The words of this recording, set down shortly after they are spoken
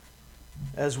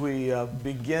As we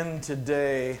begin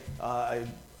today, I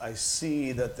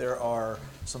see that there are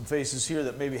some faces here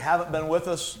that maybe haven't been with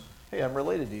us. Hey, I'm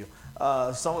related to you.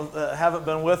 Some haven't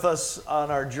been with us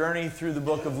on our journey through the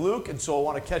book of Luke, and so I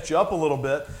want to catch you up a little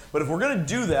bit. But if we're going to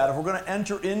do that, if we're going to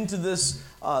enter into this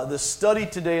study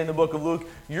today in the book of Luke,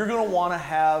 you're going to want to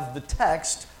have the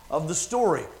text of the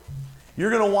story.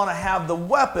 You're going to want to have the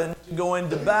weapon to go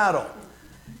into battle.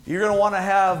 You're going to want to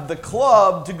have the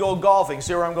club to go golfing.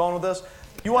 See where I'm going with this?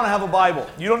 You want to have a Bible.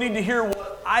 You don't need to hear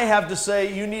what I have to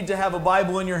say. You need to have a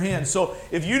Bible in your hand. So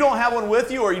if you don't have one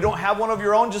with you or you don't have one of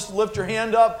your own, just lift your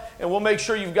hand up and we'll make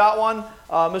sure you've got one.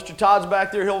 Mr. Todd's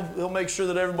back there. He'll make sure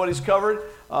that everybody's covered.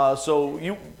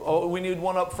 We need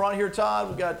one up front here,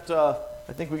 Todd.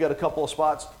 I think we got a couple of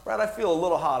spots. Brad, I feel a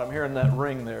little hot. I'm hearing that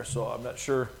ring there, so I'm not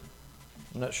sure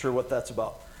what that's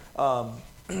about.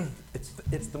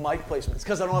 It's the mic placement. It's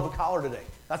because I don't have a collar today.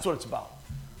 That's what it's about.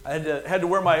 I had to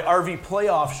wear my RV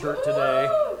playoff shirt today.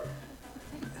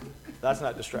 That's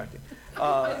not distracting.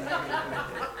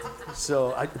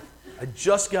 So I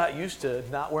just got used to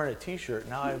not wearing a T-shirt.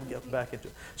 Now I get back into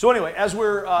it. So anyway, as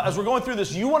we're going through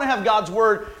this, you want to have God's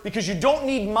Word because you don't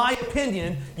need my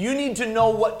opinion. You need to know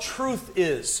what truth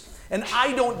is. And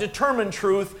I don't determine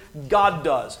truth. God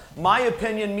does. My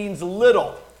opinion means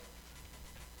little.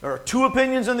 There are two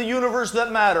opinions in the universe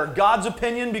that matter. God's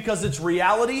opinion because it's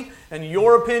reality, and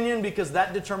your opinion because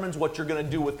that determines what you're going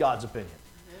to do with God's opinion.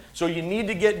 So you need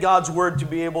to get God's Word to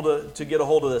be able to get a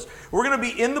hold of this. We're going to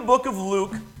be in the book of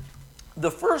Luke. The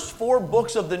first four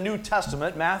books of the New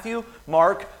Testament, Matthew,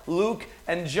 Mark, Luke,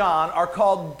 and John, are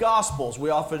called Gospels. We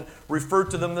often refer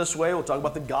to them this way. We'll talk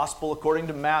about the Gospel according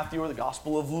to Matthew or the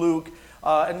Gospel of Luke.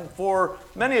 And for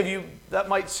many of you, that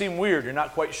might seem weird. You're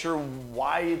not quite sure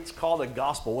why it's called a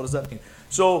gospel. What does that mean?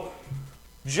 So,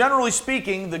 generally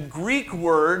speaking, the Greek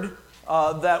word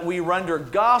that we render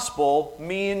gospel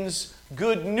means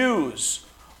good news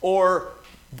or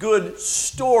good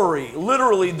story.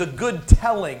 Literally, the good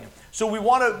telling. So we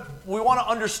want to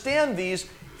understand these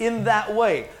in that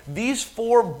way. These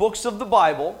four books of the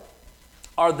Bible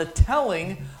are the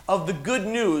telling of the good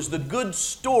news, the good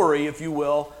story, if you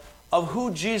will, of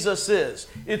who Jesus is.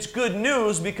 It's good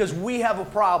news because we have a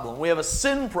problem. We have a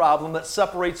sin problem that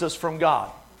separates us from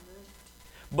God.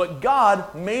 But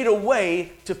God made a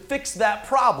way to fix that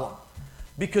problem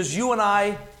because you and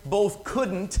I both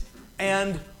couldn't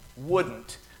and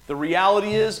wouldn't. The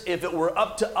reality is, if it were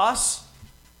up to us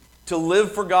to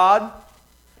live for God,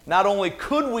 not only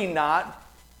could we not,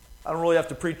 I don't really have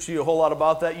to preach to you a whole lot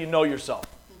about that, you know yourself.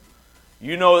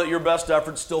 You know that your best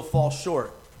efforts still fall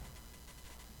short.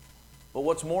 But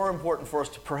what's more important for us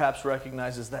to perhaps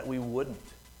recognize is that we wouldn't.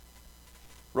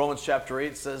 Romans chapter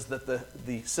 8 says that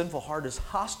the sinful heart is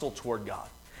hostile toward God.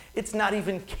 It's not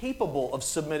even capable of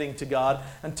submitting to God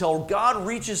until God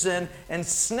reaches in and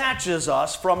snatches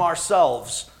us from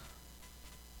ourselves.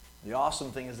 The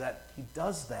awesome thing is that He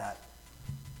does that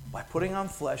by putting on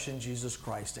flesh in Jesus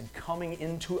Christ and coming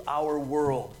into our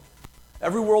world.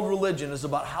 Every world religion is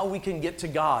about how we can get to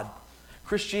God.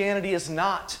 Christianity is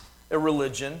not a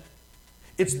religion.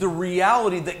 It's the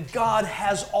reality that God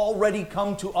has already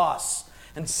come to us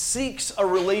and seeks a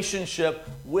relationship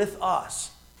with us.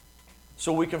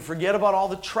 So we can forget about all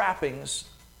the trappings.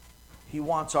 He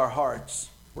wants our hearts.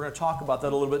 We're going to talk about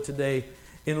that a little bit today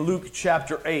in Luke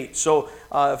chapter 8. So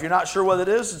if you're not sure what it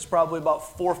is, it's probably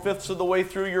about 4/5 of the way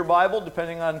through your Bible,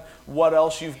 depending on what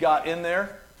else you've got in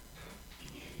there.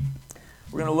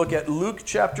 We're going to look at Luke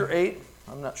chapter 8.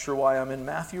 I'm not sure why I'm in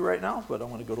Matthew right now, but I'm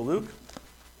going to go to Luke.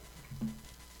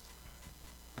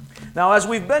 Now, as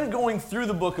we've been going through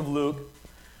the book of Luke,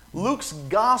 Luke's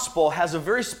gospel has a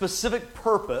very specific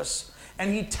purpose,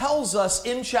 and he tells us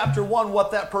in chapter 1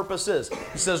 what that purpose is.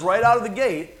 He says right out of the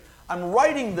gate, I'm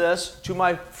writing this to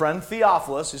my friend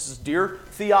Theophilus. He says, Dear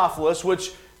Theophilus,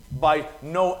 which by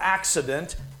no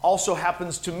accident also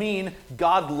happens to mean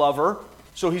God lover.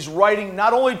 So he's writing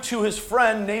not only to his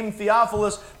friend named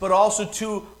Theophilus, but also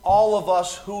to all of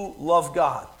us who love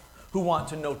God, who want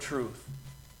to know truth.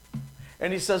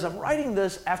 And he says, I'm writing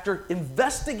this after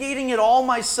investigating it all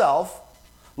myself.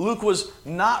 Luke was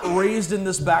not raised in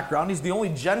this background. He's the only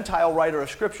Gentile writer of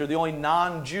Scripture, the only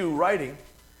non-Jew writing.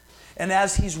 And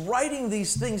as he's writing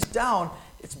these things down,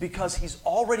 it's because he's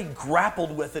already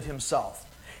grappled with it himself.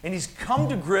 And he's come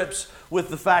to grips with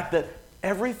the fact that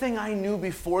everything I knew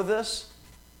before this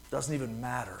doesn't even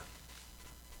matter.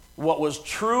 What was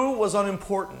true was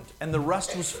unimportant, and the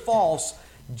rest was false,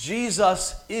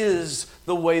 Jesus is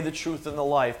the way, the truth, and the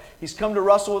life. He's come to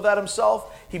wrestle with that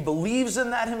himself. He believes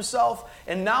in that himself.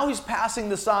 And now he's passing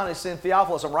this on. He's saying,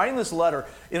 Theophilus, I'm writing this letter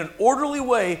in an orderly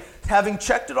way, having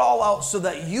checked it all out so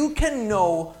that you can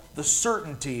know the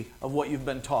certainty of what you've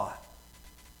been taught.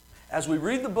 As we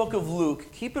read the book of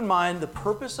Luke, keep in mind the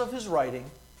purpose of his writing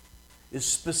is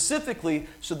specifically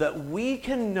so that we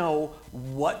can know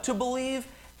what to believe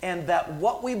and that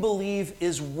what we believe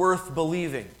is worth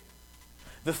believing.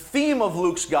 The theme of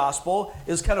Luke's gospel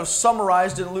is kind of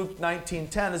summarized in Luke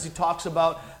 19:10 as he talks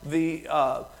about the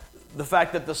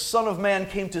fact that the Son of Man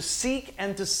came to seek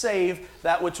and to save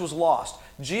that which was lost.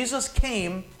 Jesus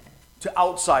came to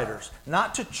outsiders,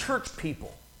 not to church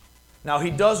people. Now,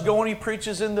 he does go and he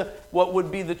preaches in what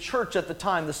would be the church at the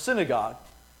time, the synagogue.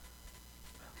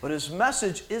 But his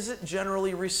message isn't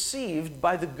generally received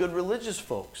by the good religious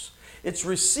folks. It's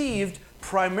received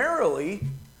primarily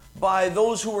by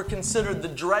those who were considered the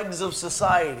dregs of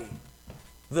society.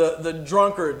 The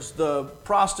drunkards, the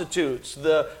prostitutes,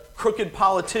 the crooked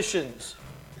politicians,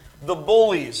 the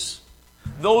bullies.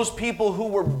 Those people who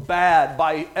were bad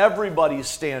by everybody's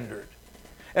standard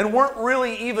and weren't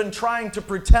really even trying to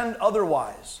pretend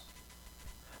otherwise.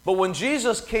 But when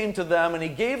Jesus came to them and he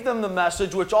gave them the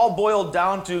message, which all boiled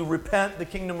down to repent, the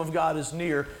kingdom of God is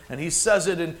near, and he says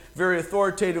it in very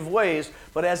authoritative ways,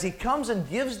 but as he comes and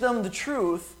gives them the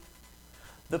truth,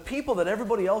 the people that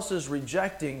everybody else is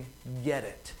rejecting get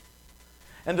it.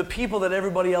 And the people that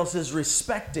everybody else is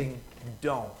respecting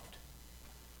don't.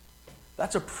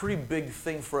 That's a pretty big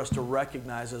thing for us to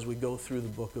recognize as we go through the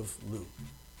book of Luke.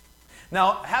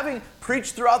 Now, having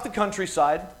preached throughout the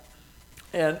countryside,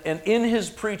 and in his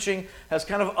preaching has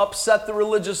kind of upset the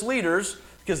religious leaders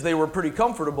because they were pretty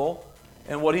comfortable,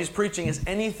 and what he's preaching is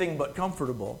anything but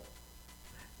comfortable.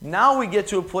 Now we get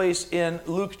to a place in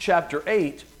Luke chapter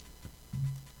 8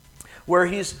 where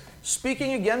he's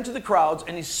speaking again to the crowds,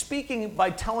 and he's speaking by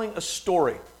telling a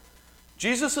story.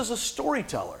 Jesus is a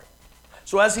storyteller.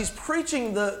 So as he's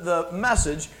preaching the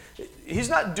message, he's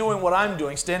not doing what I'm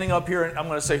doing, standing up here and I'm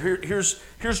going to say,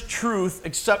 here's truth,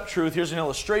 accept truth. Here's an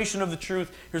illustration of the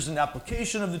truth. Here's an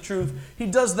application of the truth. He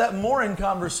does that more in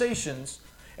conversations,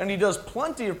 and he does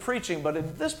plenty of preaching. But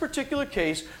in this particular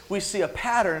case, we see a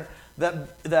pattern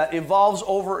that evolves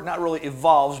over, not really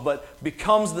evolves, but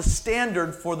becomes the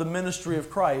standard for the ministry of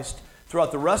Christ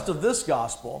throughout the rest of this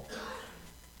gospel.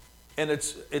 And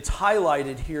it's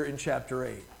highlighted here in chapter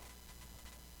 8.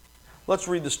 Let's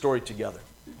read the story together.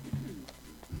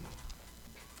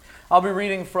 I'll be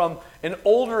reading from an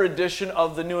older edition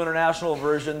of the New International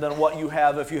Version than what you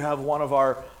have if you have one of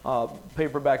our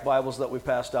paperback Bibles that we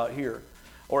passed out here.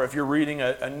 Or if you're reading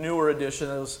a newer edition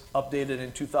that was updated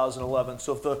in 2011.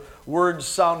 So if the words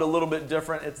sound a little bit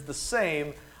different, it's the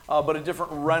same, but a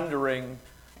different rendering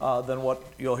than what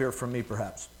you'll hear from me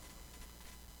perhaps.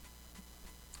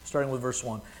 Starting with verse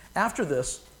 1. After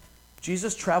this,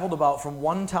 Jesus traveled about from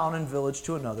one town and village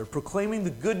to another, proclaiming the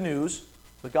good news,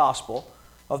 the gospel,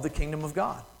 of the kingdom of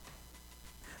God.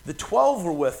 The 12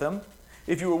 were with him.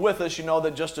 If you were with us, you know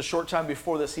that just a short time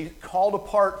before this, he called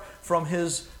apart from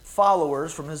his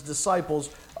followers, from his disciples,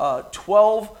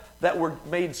 12 that were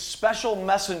made special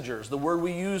messengers. The word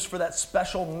we use for that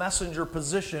special messenger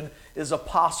position is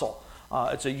apostle.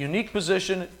 It's a unique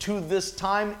position to this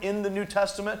time in the New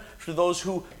Testament for those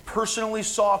who personally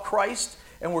saw Christ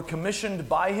and were commissioned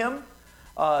by him.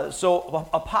 So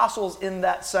apostles in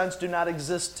that sense do not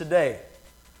exist today.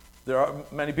 There are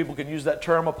many people can use that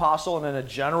term apostle, and in a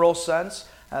general sense,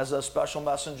 as a special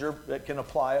messenger, it can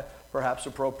apply perhaps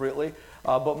appropriately.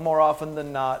 But more often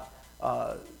than not,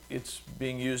 it's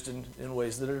being used in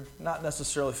ways that are not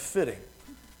necessarily fitting.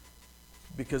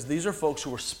 Because these are folks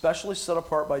who were specially set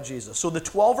apart by Jesus. So the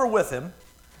 12 are with him.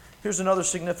 Here's another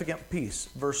significant piece.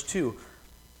 Verse 2.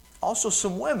 Also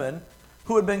some women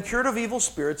who had been cured of evil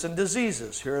spirits and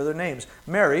diseases. Here are their names.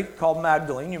 Mary, called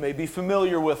Magdalene. You may be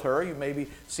familiar with her. You may be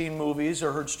seen movies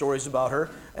or heard stories about her.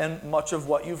 And much of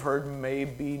what you've heard may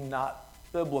be not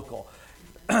biblical.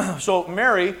 So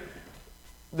Mary,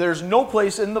 there's no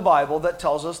place in the Bible that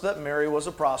tells us that Mary was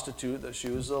a prostitute, that she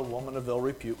was a woman of ill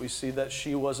repute. We see that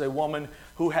she was a woman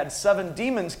who had 7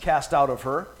 demons cast out of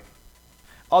her.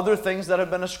 Other things that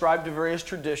have been ascribed to various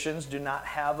traditions do not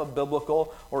have a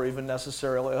biblical or even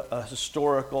necessarily a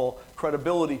historical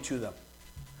credibility to them.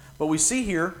 But we see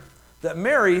here that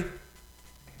Mary,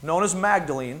 known as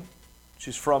Magdalene,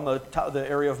 she's from the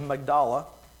area of Magdala,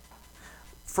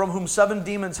 from whom 7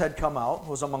 demons had come out,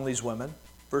 was among these women.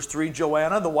 Verse 3,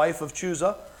 Joanna, the wife of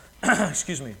Chuza,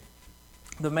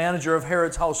 the manager of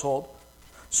Herod's household.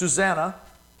 Susanna,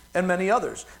 and many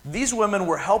others. These women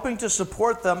were helping to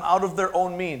support them out of their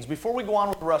own means. Before we go on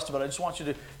with the rest of it, I just want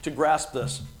you to grasp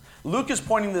this. Luke is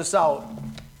pointing this out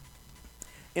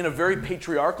in a very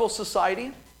patriarchal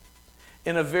society,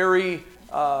 in a very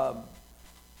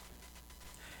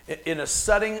in a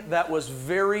setting that was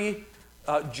very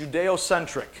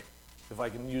Judeo-centric, if I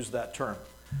can use that term.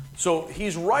 So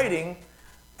he's writing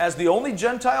as the only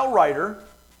Gentile writer.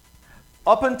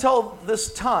 Up until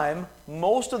this time,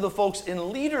 most of the folks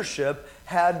in leadership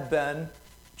had been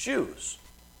Jews.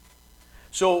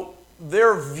 So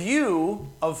their view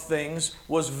of things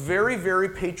was very, very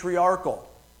patriarchal.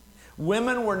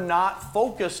 Women were not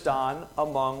focused on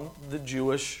among the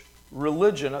Jewish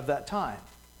religion of that time.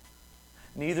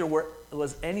 Neither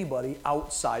was anybody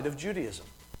outside of Judaism.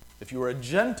 If you were a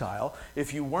Gentile,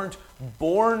 if you weren't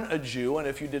born a Jew, and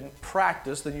if you didn't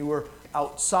practice, then you were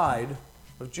outside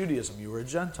of Judaism. You were a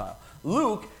Gentile.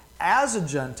 Luke, as a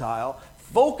Gentile,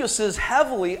 focuses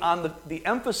heavily on the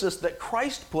emphasis that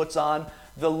Christ puts on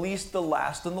the least, the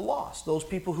last, and the lost. Those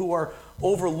people who are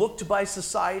overlooked by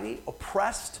society,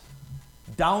 oppressed,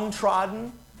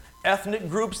 downtrodden, ethnic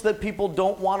groups that people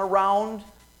don't want around.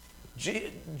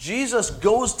 Jesus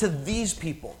goes to these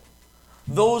people,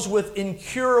 those with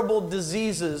incurable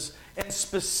diseases, and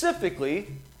specifically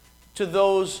to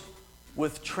those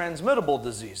with transmittable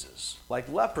diseases like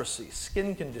leprosy,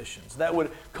 skin conditions that would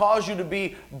cause you to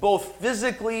be both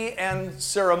physically and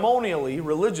ceremonially,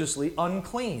 religiously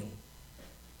unclean.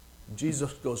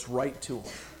 Jesus goes right to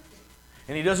them.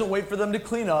 And he doesn't wait for them to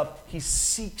clean up. He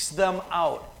seeks them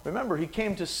out. Remember, he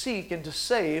came to seek and to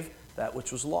save that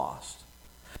which was lost.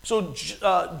 So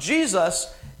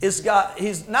Jesus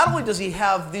he's not only does he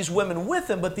have these women with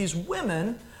him, but these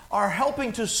women are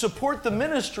helping to support the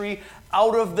ministry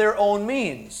out of their own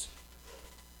means.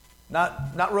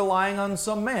 Not relying on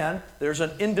some man. There's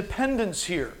an independence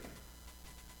here.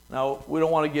 Now, we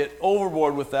don't want to get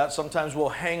overboard with that. Sometimes we'll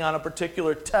hang on a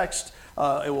particular text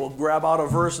and we'll grab out a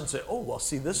verse and say, oh, well,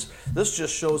 see, this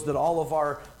just shows that all of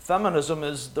our feminism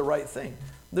is the right thing.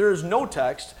 There is no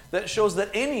text that shows that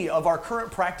any of our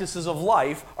current practices of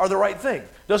life are the right thing.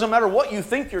 Doesn't matter what you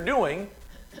think you're doing,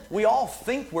 we all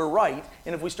think we're right,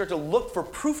 and if we start to look for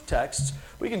proof texts,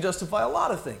 we can justify a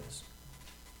lot of things.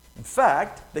 In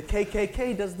fact, the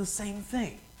KKK does the same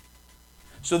thing.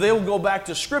 So they will go back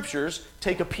to scriptures,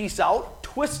 take a piece out,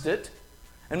 twist it,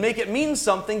 and make it mean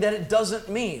something that it doesn't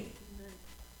mean.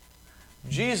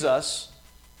 Jesus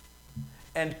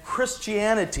and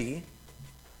Christianity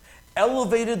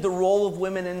elevated the role of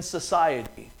women in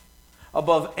society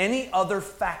above any other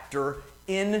factor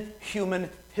in human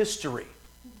history.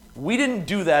 We didn't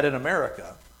do that in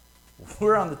America.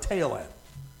 We're on the tail end.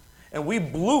 And we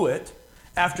blew it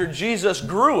after Jesus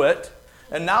grew it,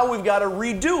 and now we've got to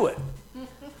redo it.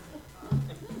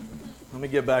 Let me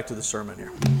get back to the sermon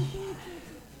here.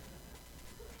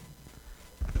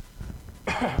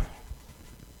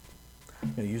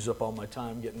 I'm going to use up all my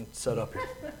time getting set up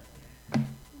here.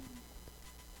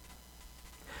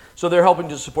 So they're helping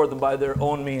to support them by their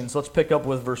own means. Let's pick up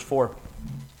with verse 4.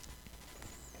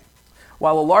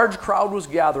 While a large crowd was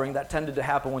gathering, that tended to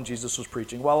happen when Jesus was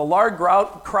preaching. While a large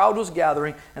crowd was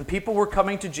gathering and people were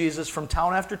coming to Jesus from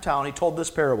town after town, he told this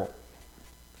parable.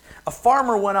 A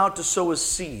farmer went out to sow his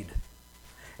seed.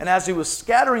 And as he was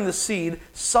scattering the seed,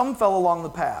 some fell along the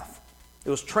path. It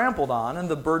was trampled on, and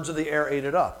the birds of the air ate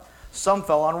it up. Some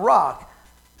fell on rock,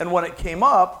 and when it came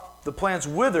up, the plants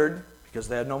withered because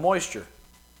they had no moisture.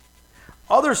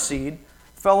 Other seed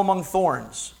fell among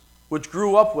thorns, which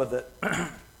grew up with it,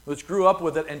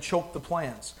 and choked the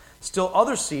plants. Still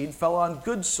other seed fell on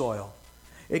good soil.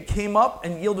 It came up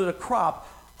and yielded a crop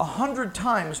 100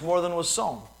 times more than was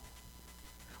sown.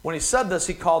 When he said this,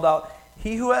 he called out,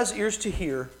 "He who has ears to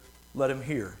hear, let him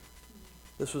hear."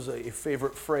 This was a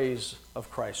favorite phrase of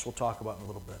Christ we'll talk about in a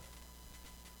little bit.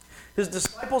 His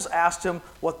disciples asked him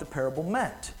what the parable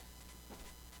meant.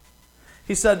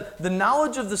 He said, "The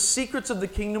knowledge of the secrets of the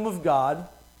kingdom of God,"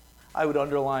 I would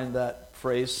underline that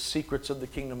phrase, secrets of the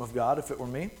kingdom of God, if it were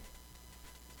me.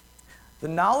 "The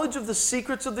knowledge of the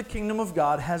secrets of the kingdom of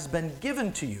God has been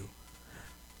given to you.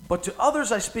 But to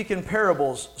others I speak in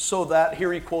parables, so that,"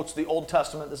 here he quotes the Old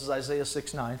Testament, this is Isaiah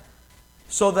 6:9,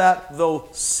 "so that though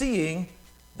seeing,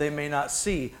 they may not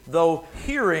see, though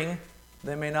hearing,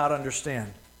 they may not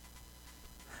understand."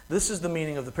 This is the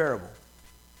meaning of the parable.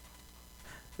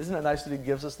 Isn't it nice that he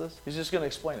gives us this? He's just going to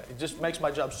explain it. It just makes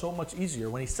my job so much easier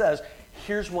when he says,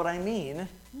 here's what I mean,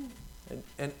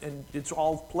 and it's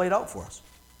all laid out for us.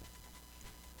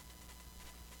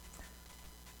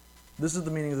 This is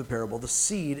the meaning of the parable. The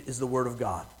seed is the word of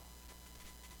God.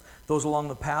 Those along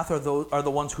the path are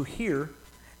the ones who hear,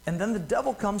 And then the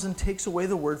devil comes and takes away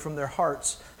the word from their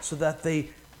hearts so that they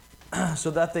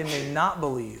may not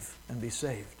believe and be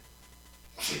saved.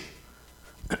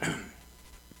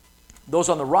 Those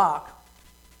on the rock,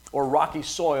 or rocky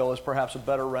soil is perhaps a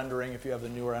better rendering. If you have the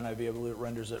newer NIV, I believe it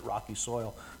renders it rocky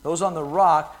soil. Those on the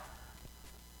rock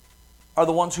are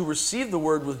the ones who receive the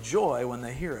word with joy when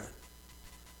they hear it,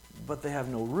 but they have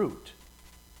no root.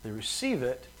 They receive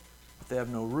it, but they have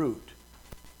no root.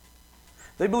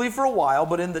 They believe for a while,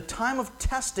 but in the time of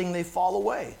testing, they fall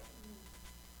away.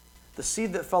 The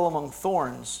seed that fell among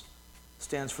thorns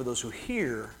stands for those who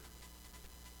hear,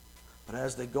 but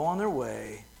as they go on their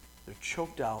way, they're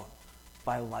choked out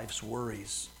by life's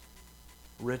worries,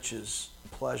 riches,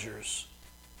 and pleasures,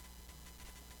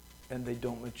 and they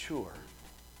don't mature.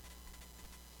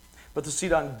 But the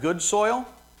seed on good soil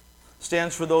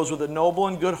stands for those with a noble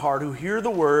and good heart who hear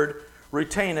the word,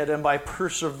 retain it, and by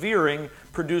persevering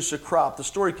produce a crop. The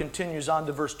story continues on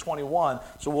to verse 21,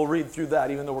 so we'll read through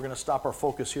that even though we're going to stop our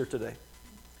focus here today.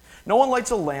 No one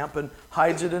lights a lamp and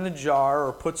hides it in a jar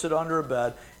or puts it under a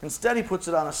bed. Instead, he puts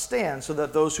it on a stand so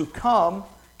that those who come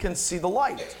can see the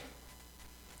light.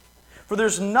 For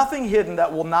there's nothing hidden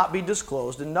that will not be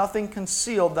disclosed, and nothing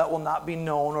concealed that will not be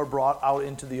known or brought out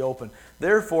into the open.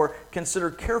 Therefore, consider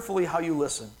carefully how you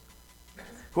listen.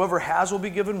 Whoever has will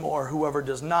be given more. Whoever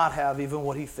does not have, even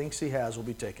what he thinks he has, will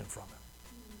be taken from him.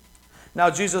 Now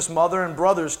Jesus' mother and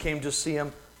brothers came to see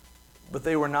him, but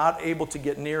they were not able to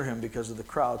get near him because of the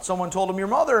crowd. Someone told him, "Your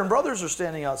mother and brothers are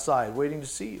standing outside, waiting to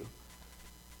see you."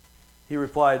 He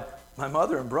replied, "My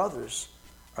mother and brothers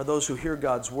are those who hear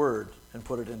God's word and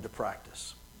put it into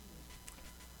practice."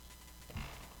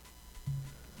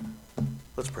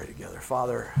 Let's pray together.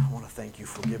 Father, I want to thank you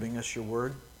for giving us your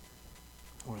word.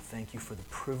 I want to thank you for the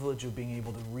privilege of being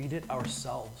able to read it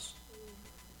ourselves.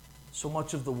 So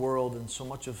much of the world and so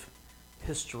much of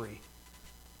history,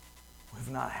 we've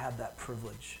not had that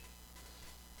privilege.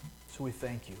 So we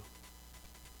thank you.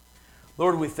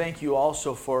 Lord, we thank you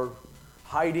also for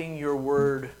hiding your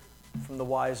word from the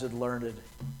wise and learned and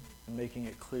making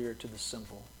it clear to the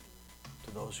simple,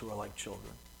 to those who are like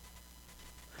children.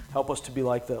 Help us to be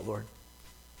like that, Lord.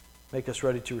 Make us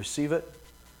ready to receive it.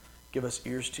 Give us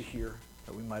ears to hear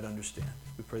that we might understand.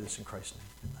 We pray this in Christ's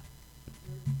name.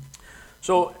 Amen.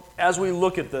 So as we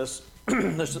look at this,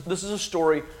 this is a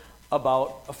story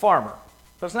about a farmer.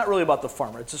 But it's not really about the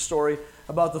farmer. It's a story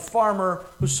about the farmer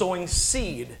who's sowing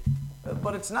seed.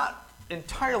 But it's not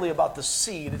entirely about the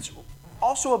seed. It's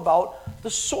also about the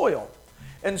soil.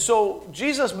 And so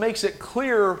Jesus makes it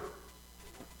clear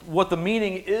what the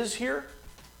meaning is here.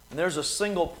 And there's a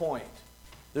single point.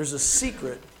 There's a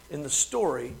secret in the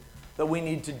story that we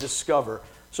need to discover.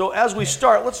 So as we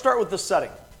start, let's start with the setting.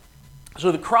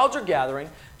 So the crowds are gathering.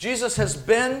 Jesus has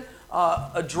been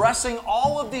addressing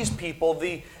all of these people.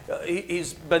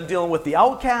 He's been dealing with the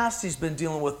outcasts. He's been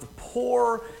dealing with the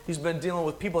poor. He's been dealing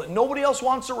with people that nobody else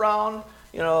wants around.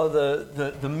 You know,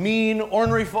 the mean,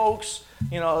 ornery folks.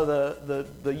 You know,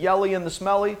 the yelly and the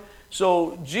smelly.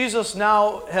 So Jesus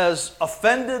now has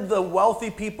offended the wealthy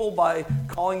people by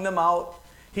calling them out.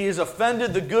 He has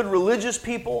offended the good religious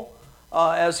people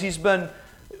as he's been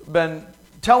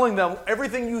telling them,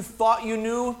 everything you thought you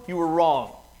knew, you were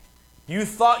wrong. You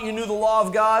thought you knew the law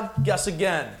of God? Guess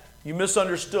again. You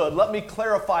misunderstood. Let me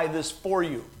clarify this for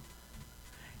you.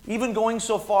 Even going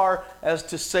so far as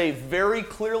to say very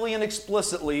clearly and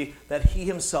explicitly that he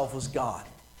himself was God.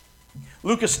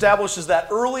 Luke establishes that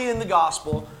early in the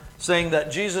gospel, saying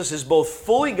that Jesus is both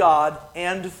fully God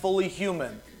and fully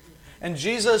human. And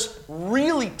Jesus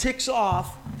really ticks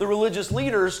off the religious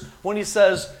leaders when he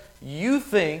says, you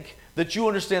think that you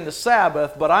understand the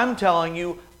Sabbath, but I'm telling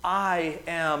you, I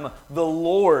am the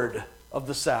Lord of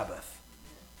the Sabbath.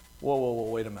 Whoa,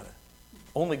 wait a minute.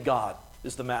 Only God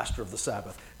is the master of the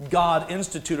Sabbath. God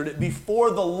instituted it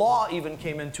before the law even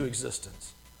came into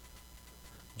existence.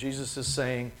 Jesus is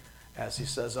saying, as he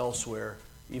says elsewhere,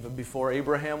 even before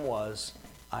Abraham was,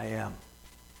 I am.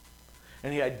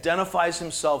 And he identifies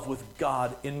himself with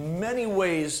God in many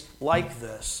ways like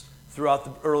this throughout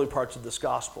the early parts of this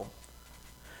gospel.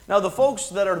 Now, the folks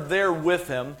that are there with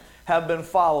him have been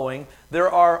following. There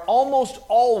are almost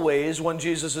always, when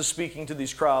Jesus is speaking to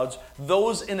these crowds,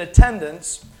 those in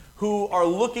attendance who are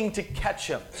looking to catch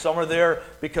him. Some are there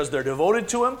because they're devoted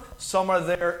to him. Some are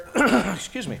there,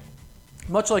 excuse me,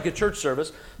 much like a church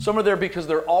service. Some are there because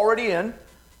they're already in.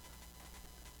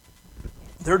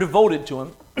 They're devoted to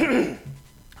him.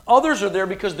 Others are there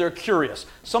because they're curious.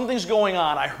 Something's going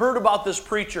on. I heard about this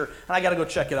preacher, and I got to go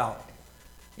check it out.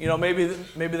 Maybe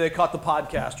they caught the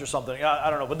podcast or something. I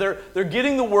don't know. But they're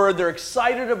getting the word. They're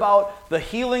excited about the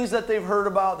healings that they've heard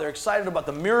about. They're excited about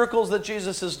the miracles that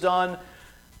Jesus has done.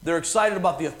 They're excited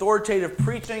about the authoritative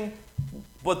preaching,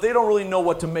 but they don't really know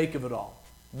what to make of it all.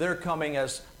 They're coming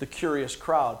as the curious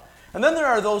crowd. And then there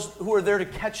are those who are there to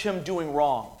catch him doing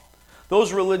wrong.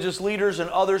 Those religious leaders and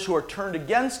others who are turned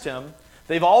against him,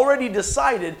 they've already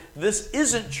decided this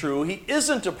isn't true. He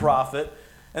isn't a prophet.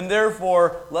 And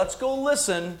therefore, let's go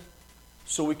listen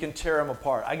so we can tear him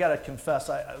apart. I got to confess,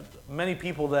 many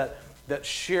people that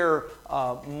share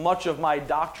much of my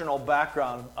doctrinal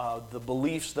background, the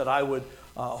beliefs that I would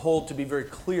hold to be very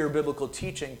clear biblical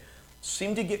teaching,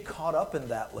 seem to get caught up in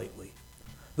that lately.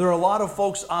 There are a lot of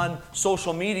folks on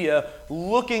social media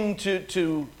looking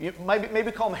to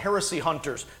maybe call them heresy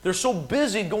hunters. They're so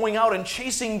busy going out and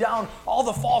chasing down all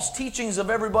the false teachings of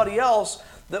everybody else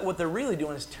that what they're really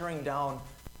doing is tearing down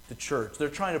the church. They're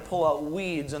trying to pull out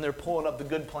weeds, and they're pulling up the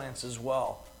good plants as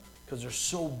well because they're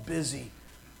so busy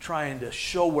trying to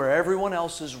show where everyone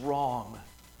else is wrong.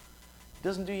 It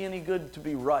doesn't do you any good to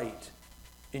be right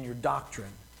in your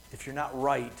doctrine if you're not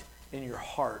right in your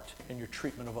heart and your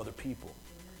treatment of other people.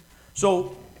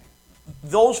 So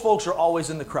those folks are always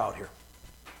in the crowd here.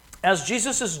 As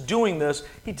Jesus is doing this,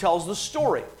 he tells the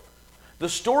story. The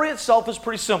story itself is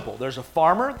pretty simple. There's a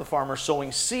farmer. The farmer's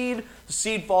sowing seed. The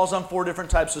seed falls on 4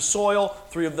 different types of soil.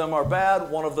 3 of them are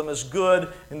bad. 1 of them is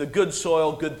good. In the good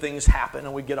soil, good things happen,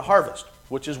 and we get a harvest,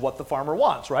 which is what the farmer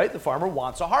wants, right? The farmer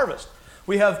wants a harvest.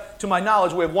 We have, to my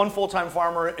knowledge, we have 1 full-time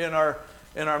farmer in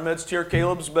our midst here.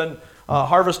 Caleb's been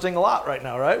harvesting a lot right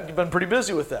now, right? We've been pretty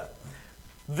busy with that.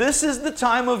 This is the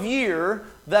time of year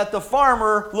that the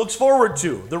farmer looks forward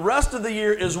to. The rest of the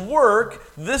year is work.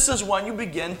 This is when you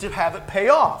begin to have it pay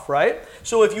off, right?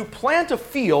 So if you plant a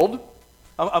field,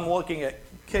 I'm looking at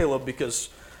Caleb because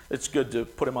it's good to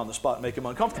put him on the spot and make him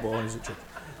uncomfortable when he's at church.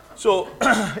 So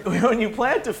when you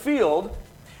plant a field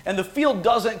and the field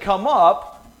doesn't come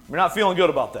up, you're not feeling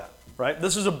good about that, right?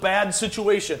 This is a bad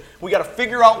situation. We got to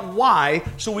figure out why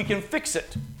so we can fix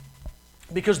it.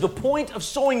 Because the point of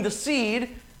sowing the seed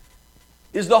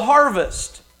is the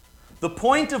harvest. The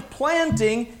point of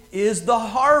planting is the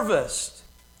harvest.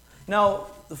 Now,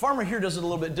 the farmer here does it a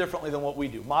little bit differently than what we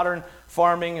do. Modern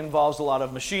farming involves a lot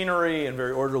of machinery and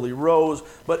very orderly rows,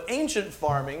 but ancient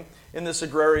farming in this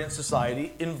agrarian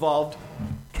society involved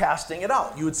casting it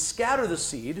out. You would scatter the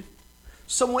seed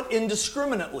somewhat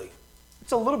indiscriminately.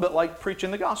 It's a little bit like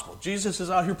preaching the gospel. Jesus is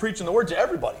out here preaching the word to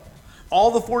everybody. All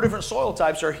the 4 different soil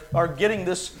types are getting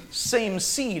this same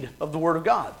seed of the Word of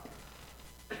God.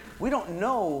 We don't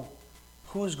know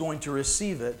who's going to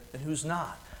receive it and who's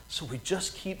not. So we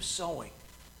just keep sowing.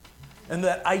 And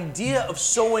that idea of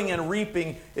sowing and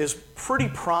reaping is pretty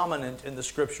prominent in the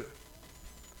Scripture.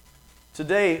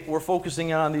 Today, we're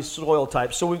focusing on these soil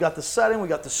types. So we've got the setting, we've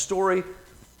got the story,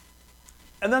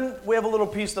 and then we have a little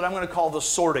piece that I'm going to call the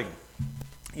sorting.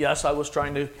 Yes, I was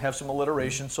trying to have some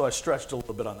alliteration, so I stretched a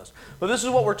little bit on this. But this is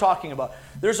what we're talking about.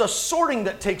 There's a sorting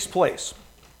that takes place.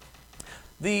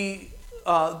 The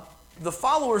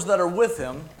followers that are with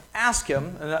him ask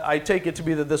him, and I take it to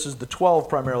be that this is the 12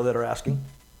 primarily that are asking,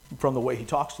 from the way he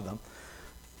talks to them.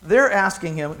 They're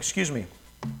asking him,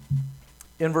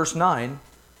 in verse 9,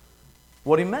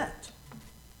 what he meant.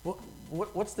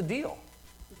 What's the deal?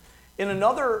 In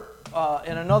another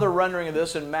rendering of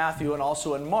this in Matthew and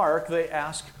also in Mark, they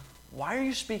ask, why are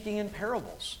you speaking in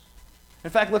parables? In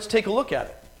fact, let's take a look at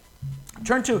it.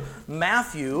 Turn to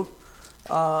Matthew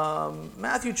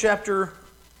chapter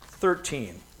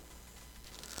 13.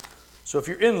 So if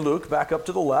you're in Luke, back up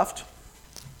to the left.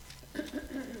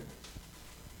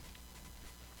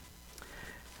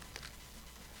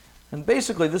 And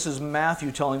basically, this is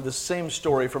Matthew telling the same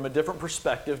story from a different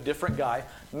perspective, different guy.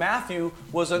 Matthew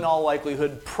was in all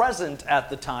likelihood present at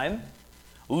the time.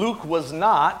 Luke was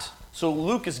not. So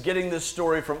Luke is getting this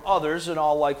story from others, in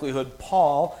all likelihood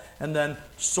Paul, and then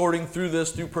sorting through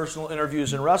this through personal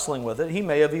interviews and wrestling with it. He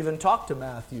may have even talked to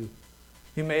Matthew.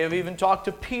 He may have even talked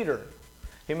to Peter.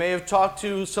 He may have talked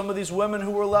to some of these women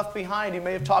who were left behind. He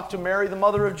may have talked to Mary, the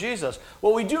mother of Jesus.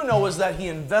 What we do know is that he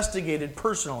investigated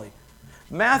personally.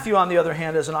 Matthew, on the other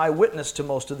hand, as an eyewitness to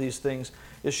most of these things,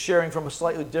 is sharing from a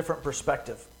slightly different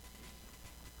perspective.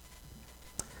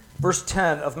 Verse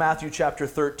 10 of Matthew chapter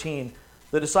 13,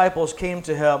 the disciples came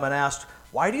to him and asked,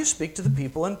 why do you speak to the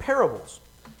people in parables?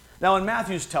 Now in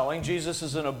Matthew's telling, Jesus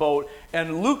is in a boat,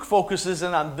 and Luke focuses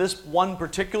in on this one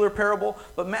particular parable,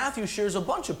 but Matthew shares a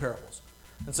bunch of parables.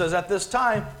 And says at this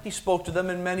time, he spoke to them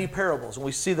in many parables, and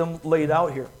we see them laid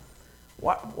out here.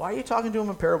 Why are you talking to them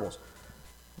in parables?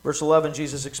 Verse 11,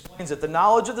 Jesus explains it. The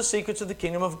knowledge of the secrets of the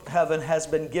kingdom of heaven has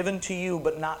been given to you,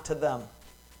 but not to them.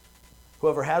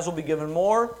 Whoever has will be given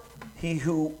more. He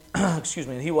who,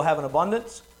 he will have an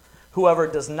abundance. Whoever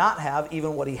does not have,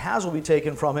 even what he has will be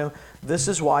taken from him. This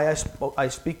is why I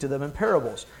speak to them in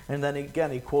parables. And then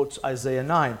again, he quotes Isaiah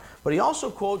 9. But he also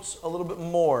quotes a little bit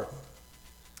more.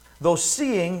 Though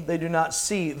seeing, they do not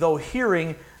see. Though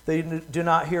hearing, they do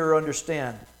not hear or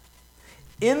understand.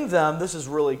 In them, this is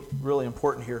really, really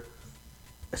important here,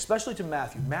 especially to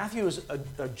Matthew. Matthew is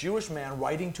a Jewish man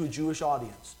writing to a Jewish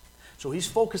audience. So he's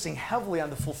focusing heavily on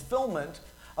the fulfillment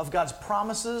of God's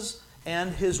promises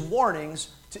and his warnings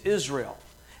to Israel.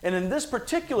 And in this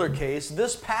particular case,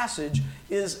 this passage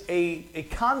is a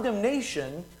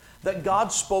condemnation that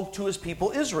God spoke to his people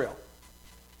Israel.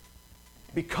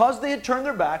 Because they had turned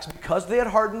their backs, because they had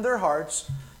hardened their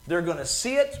hearts, they're going to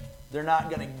see it, they're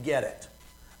not going to get it.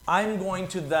 I'm going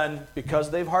to then, because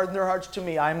they've hardened their hearts to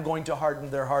me, I'm going to harden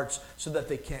their hearts so that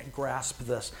they can't grasp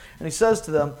this. And he says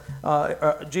to them,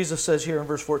 Jesus says here in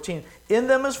verse 14, in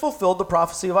them is fulfilled the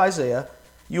prophecy of Isaiah.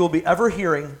 You will be ever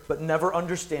hearing, but never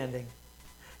understanding.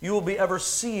 You will be ever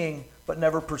seeing, but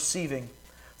never perceiving.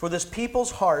 For this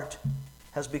people's heart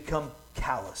has become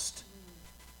calloused.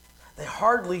 They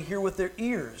hardly hear with their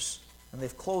ears, and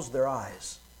they've closed their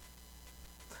eyes.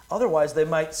 Otherwise, they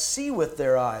might see with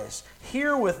their eyes,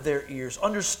 hear with their ears,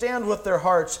 understand with their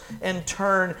hearts, and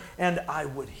turn, and I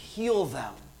would heal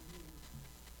them.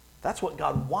 That's what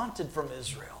God wanted from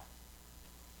Israel.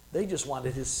 They just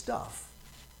wanted his stuff.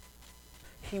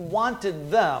 He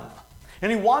wanted them.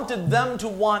 And he wanted them to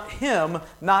want him,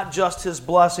 not just his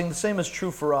blessing. The same is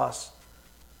true for us.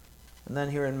 And then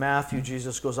here in Matthew,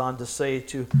 Jesus goes on to say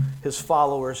to his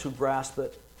followers who grasp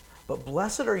it, but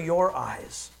blessed are your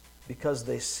eyes, because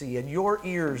they see, and your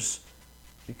ears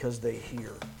because they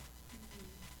hear.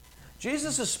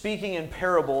 Jesus is speaking in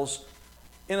parables,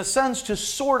 in a sense, to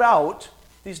sort out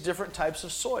these different types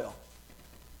of soil.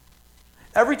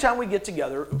 Every time we get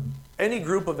together, any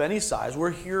group of any size,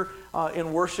 we're here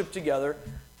in worship together,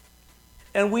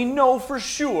 and we know for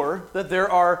sure that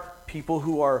there are people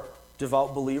who are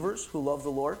devout believers who love the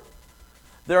Lord.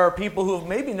 There are people who have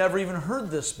maybe never even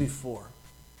heard this before.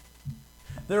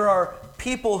 There are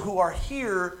people who are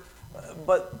here,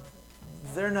 but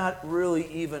they're not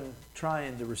really even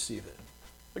trying to receive it.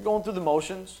 They're going through the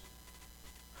motions.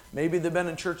 Maybe they've been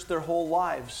in church their whole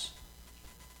lives,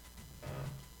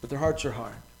 but their hearts are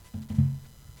hard.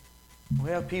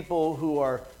 We have people who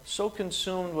are so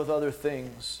consumed with other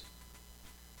things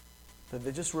that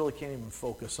they just really can't even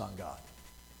focus on God.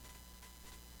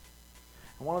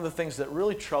 And one of the things that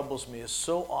really troubles me is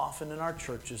so often in our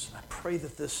churches, and I pray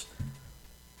that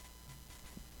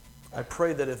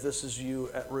if this is you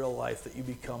at Real Life, that you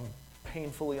become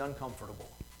painfully uncomfortable.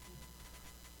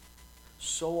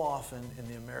 So often in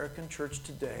the American church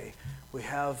today, we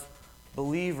have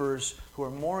believers who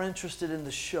are more interested in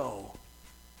the show,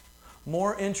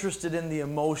 more interested in the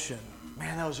emotion.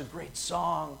 Man, that was a great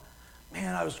song.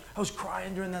 Man, I was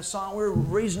crying during that song. We were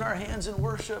raising our hands in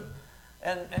worship.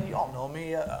 And you all know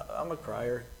me. I'm a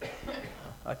crier.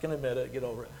 I can admit it. Get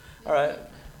over it. All right.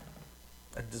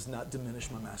 That does not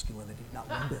diminish my masculinity, not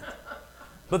one bit.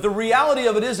 But the reality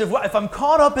of it is, if I'm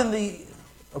caught up in the,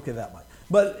 okay, that might.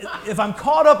 But if I'm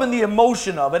caught up in the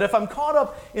emotion of it, if I'm caught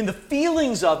up in the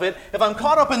feelings of it, if I'm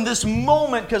caught up in this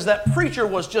moment because that preacher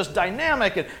was just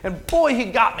dynamic and boy, he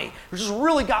got me. It just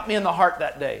really got me in the heart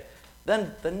that day.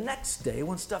 Then the next day,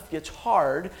 when stuff gets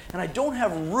hard and I don't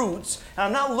have roots and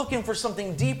I'm not looking for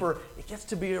something deeper, it gets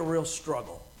to be a real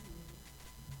struggle.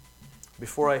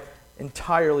 Before I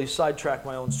entirely sidetrack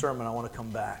my own sermon, I want to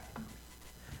come back.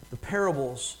 The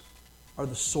parables are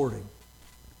the sorting.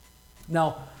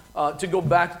 Now, to go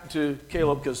back to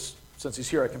Caleb, because since he's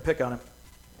here, I can pick on him.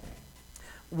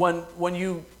 When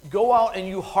you go out and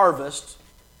you harvest,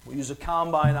 we use a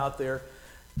combine out there,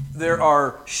 there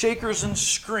are shakers and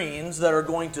screens that are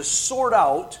going to sort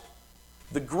out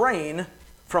the grain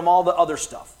from all the other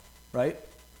stuff, right?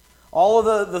 All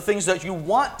of the things that you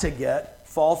want to get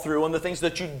fall through, and the things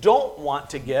that you don't want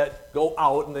to get go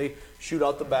out, and they shoot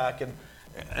out the back,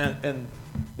 and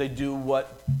they do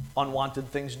what unwanted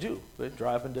things do. They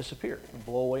dry up and disappear and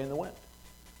blow away in the wind.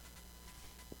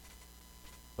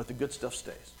 But the good stuff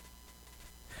stays.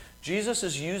 Jesus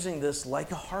is using this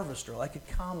like a harvester, like a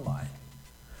combine,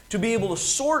 to be able to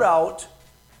sort out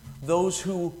those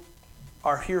who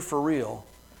are here for real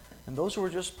and those who are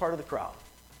just part of the crowd.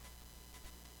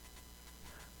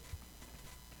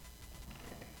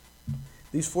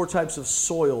 These four types of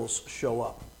soils show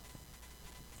up.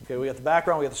 Okay, we got the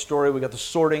background, we got the story, we got the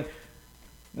sorting.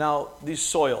 Now, these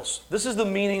soils. This is the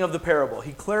meaning of the parable.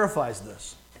 He clarifies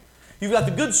this. You've got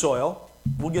the good soil.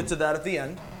 We'll get to that at the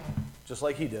end, just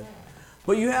like he did.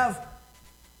 But you have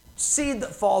seed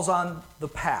that falls on the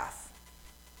path.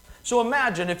 So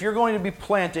imagine if you're going to be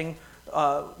planting,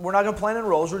 we're not going to plant in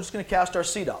rows, we're just going to cast our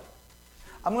seed up.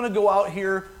 I'm going to go out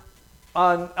here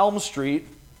on Elm Street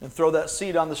and throw that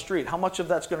seed on the street. How much of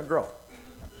that's going to grow?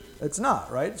 It's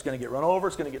not, right? It's going to get run over,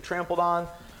 it's going to get trampled on.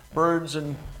 Birds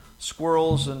and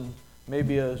squirrels and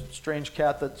maybe a strange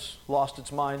cat that's lost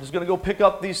its mind is going to go pick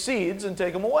up these seeds and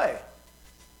take them away.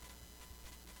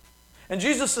 And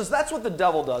Jesus says that's what the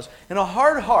devil does. In a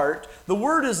hard heart, the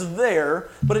word is there,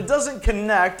 but it doesn't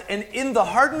connect. And in the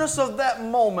hardness of that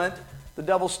moment, the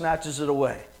devil snatches it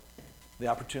away. The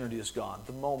opportunity is gone.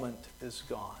 The moment is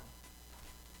gone.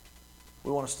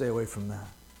 We want to stay away from that.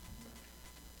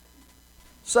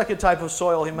 Second type of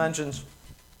soil he mentions,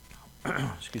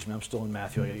 excuse me, I'm still in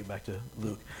Matthew. I got to get back to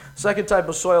Luke. Second type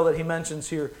of soil that he mentions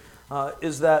here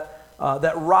is that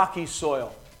rocky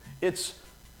soil. It's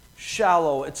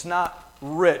shallow. It's not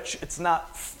rich. It's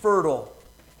not fertile.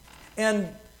 And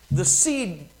the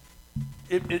seed,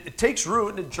 it takes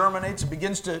root, it germinates, it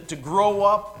begins to grow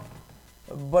up,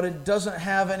 but it doesn't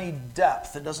have any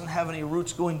depth. It doesn't have any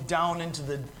roots going down into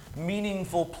the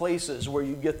meaningful places where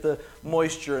you get the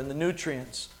moisture and the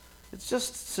nutrients. It's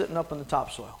just sitting up in the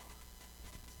topsoil.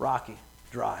 Rocky,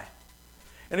 dry.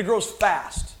 And it grows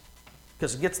fast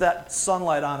because it gets that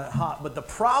sunlight on it hot. But the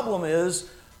problem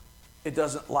is it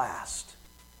doesn't last.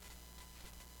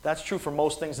 That's true for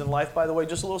most things in life, by the way.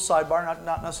 Just a little sidebar,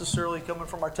 not necessarily coming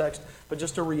from our text, but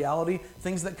just a reality.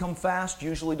 Things that come fast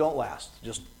usually don't last.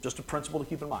 Just a principle to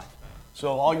keep in mind. So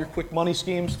all your quick money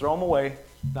schemes, throw them away.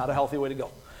 Not a healthy way to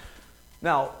go.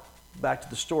 Now, back to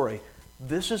the story.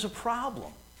 This is a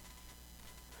problem.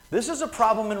 This is a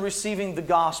problem in receiving the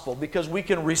gospel because we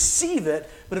can receive it,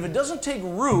 but if it doesn't take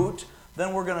root,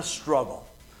 then we're going to struggle.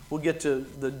 We'll get to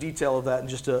the detail of that in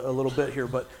just a little bit here.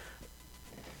 But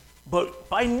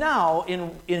by now,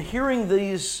 in hearing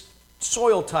these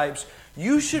soil types,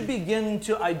 you should begin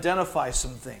to identify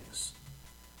some things.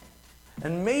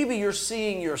 And maybe you're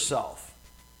seeing yourself.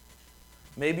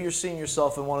 Maybe you're seeing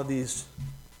yourself in one of these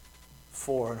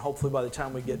 4, and hopefully by the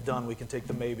time we get done, we can take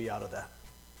the maybe out of that.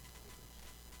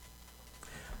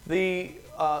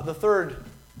 The third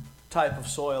type of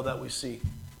soil that we see,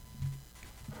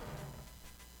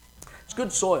 it's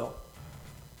good soil.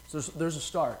 So there's a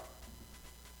start.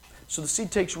 So the seed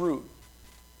takes root.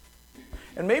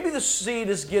 And maybe the seed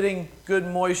is getting good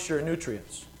moisture and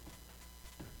nutrients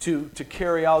to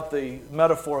carry out the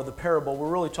metaphor of the parable. We're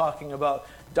really talking about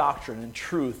doctrine and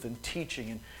truth and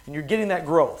teaching, and you're getting that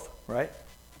growth, right?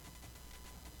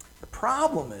 The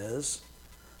problem is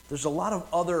there's a lot of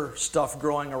other stuff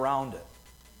growing around it.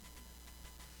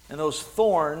 And those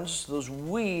thorns, those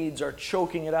weeds are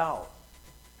choking it out.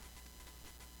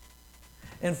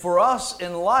 And for us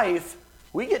in life,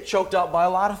 we get choked out by a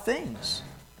lot of things.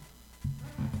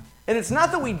 And it's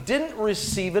not that we didn't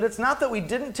receive it, it's not that we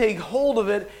didn't take hold of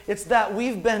it, it's that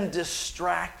we've been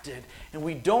distracted. And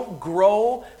we don't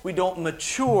grow, we don't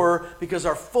mature because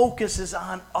our focus is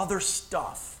on other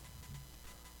stuff.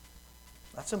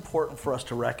 That's important for us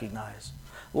to recognize.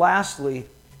 Lastly,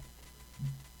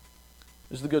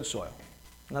 is the good soil.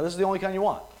 Now this is the only kind you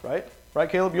want, right? Right,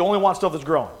 Caleb? You only want stuff that's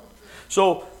growing.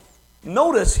 So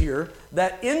notice here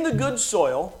that in the good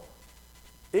soil,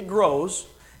 it grows,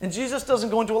 and Jesus doesn't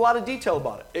go into a lot of detail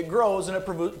about it. It grows and it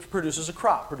produces a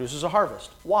crop, produces a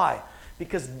harvest. Why?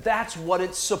 Because that's what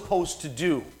it's supposed to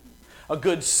do. A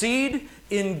good seed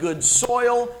in good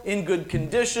soil, in good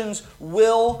conditions,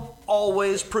 will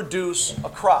always produce a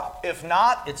crop. If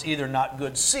not, it's either not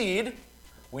good seed.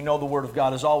 We know the Word of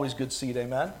God is always good seed,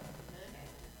 amen?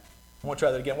 I'm going to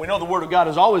try that again. We know the Word of God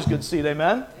is always good seed,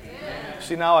 amen? Amen.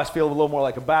 See, now I feel a little more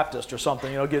like a Baptist or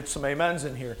something. Get some amens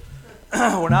in here.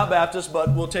 We're not Baptists,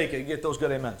 but we'll take it. Get those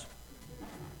good amens.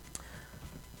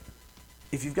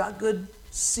 If you've got good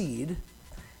seed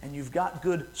and you've got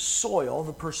good soil,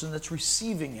 the person that's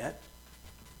receiving it,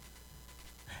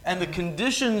 and the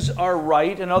conditions are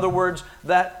right, in other words,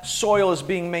 that soil is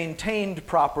being maintained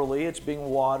properly, it's being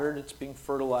watered, it's being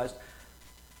fertilized,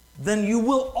 then you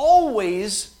will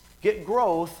always get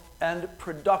growth and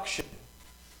production.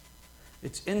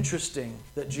 It's interesting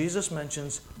that Jesus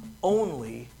mentions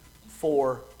only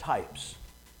 4 types.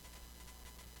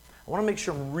 I want to make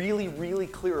sure I'm really, really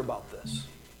clear about this.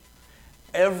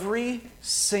 Every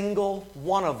single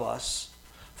one of us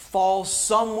falls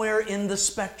somewhere in the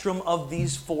spectrum of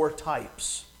these 4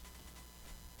 types.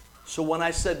 So when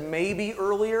I said maybe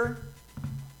earlier,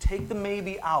 take the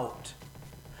maybe out.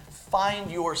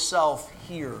 Find yourself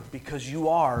here because you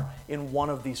are in one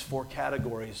of these 4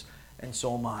 categories, and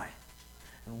so am I.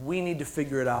 and we need to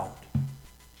figure it out.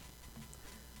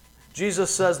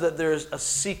 Jesus says that there's a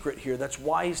secret here. That's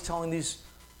why he's telling these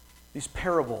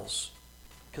parables,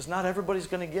 because not everybody's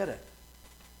going to get it.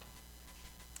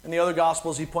 In the other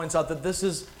Gospels, he points out that this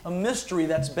is a mystery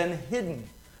that's been hidden,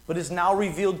 but is now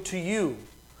revealed to you.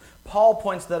 Paul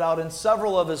points that out in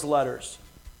several of his letters,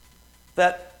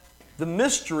 that the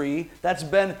mystery that's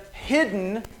been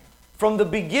hidden from the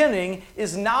beginning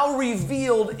is now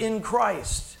revealed in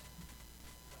Christ.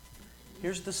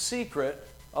 Here's the secret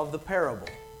of the parable.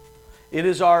 It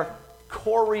is our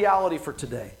core reality for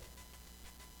today.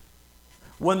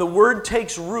 When the word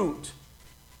takes root,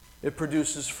 it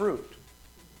produces fruit.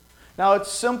 Now,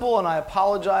 it's simple, and I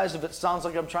apologize if it sounds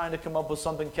like I'm trying to come up with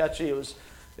something catchy. It was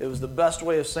the best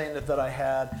way of saying it that I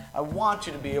had. I want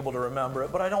you to be able to remember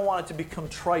it, but I don't want it to become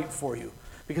trite for you.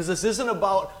 Because this isn't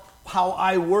about how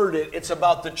I word it. It's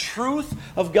about the truth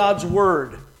of God's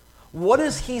Word. What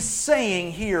is He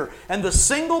saying here? And the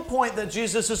single point that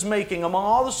Jesus is making among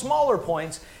all the smaller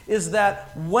points is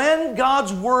that when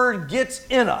God's Word gets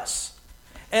in us,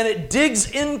 and it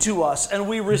digs into us, and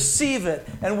we receive it,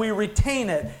 and we retain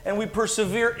it, and we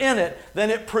persevere in it, then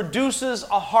it produces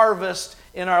a harvest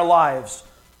in our lives.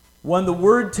 When the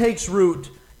Word takes root,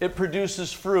 it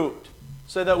produces fruit.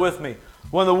 Say that with me.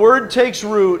 When the Word takes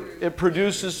root, it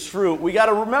produces fruit. We got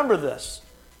to remember this.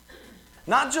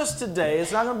 Not just today.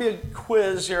 It's not going to be a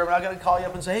quiz here. I'm not going to call you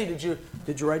up and say, hey,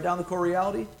 did you write down the core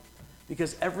reality?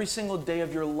 Because every single day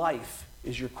of your life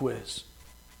is your quiz.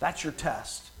 That's your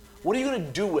test. What are you going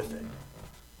to do with it?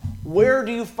 Where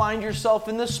do you find yourself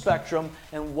in this spectrum,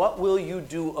 and what will you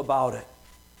do about it?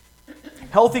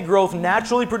 Healthy growth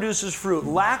naturally produces fruit.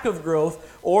 Lack of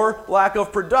growth or lack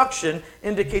of production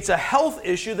indicates a health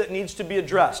issue that needs to be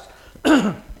addressed.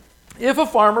 If a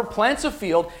farmer plants a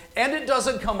field and it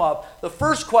doesn't come up, the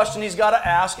first question he's got to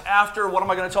ask after, what am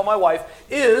I going to tell my wife,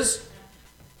 is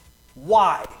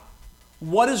why?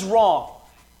 What is wrong?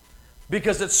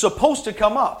 Because it's supposed to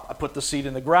come up. I put the seed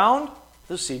in the ground,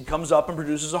 the seed comes up and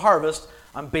produces a harvest.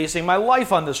 I'm basing my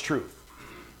life on this truth.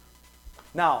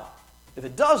 Now, if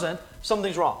it doesn't,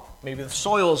 something's wrong. Maybe the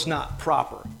soil is not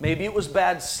proper. Maybe it was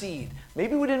bad seed.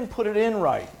 Maybe we didn't put it in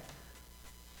right.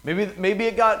 Maybe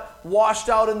it got washed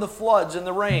out in the floods and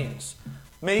the rains.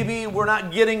 Maybe we're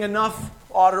not getting enough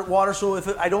water, so if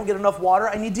I don't get enough water,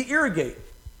 I need to irrigate.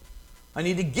 I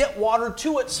need to get water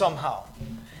to it somehow.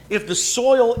 If the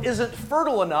soil isn't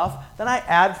fertile enough, then I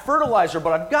add fertilizer.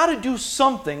 But I've got to do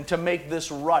something to make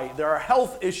this right. There are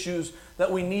health issues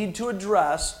that we need to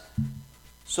address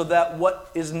so that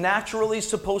what is naturally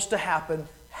supposed to happen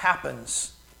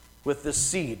happens with this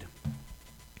seed.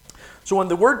 So when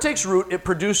the word takes root, it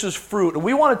produces fruit. And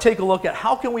we want to take a look at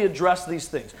how can we address these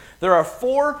things. There are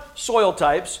 4 soil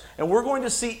types, and we're going to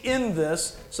see in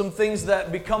this some things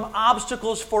that become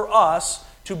obstacles for us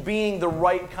to being the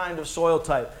right kind of soil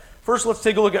type. First, let's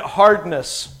take a look at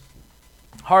hardness.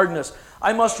 Hardness.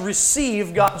 I must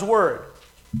receive God's word.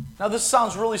 Now, this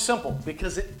sounds really simple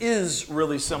because it is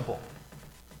really simple.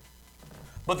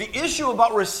 But the issue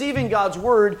about receiving God's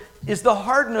word is the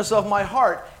hardness of my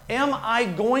heart. Am I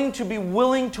going to be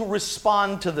willing to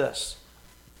respond to this?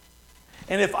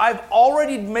 And if I've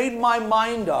already made my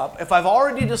mind up, if I've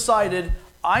already decided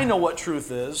I know what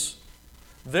truth is,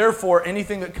 therefore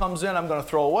anything that comes in I'm going to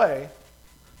throw away,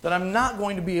 then I'm not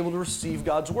going to be able to receive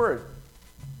God's word.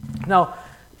 Now,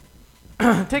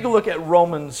 take a look at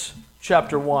Romans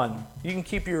chapter 1. You can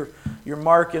keep your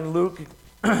mark in Luke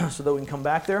so that we can come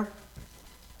back there.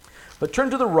 But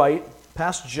turn to the right,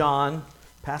 past John,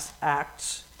 past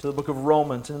Acts, to the book of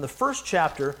Romans. And in the first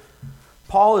chapter,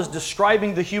 Paul is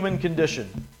describing the human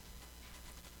condition.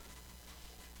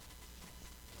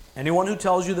 Anyone who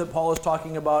tells you that Paul is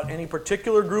talking about any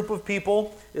particular group of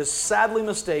people is sadly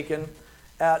mistaken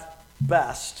at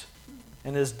best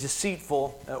and is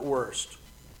deceitful at worst.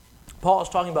 Paul is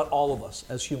talking about all of us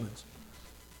as humans.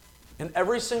 And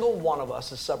every single one of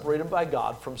us is separated by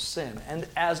God from sin. And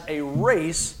as a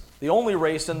race, the only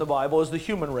race in the Bible is the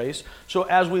human race. So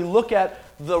as we look at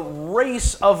the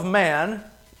race of man,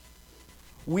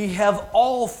 we have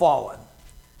all fallen,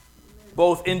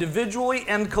 both individually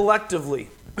and collectively.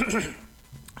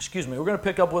 Excuse me. We're going to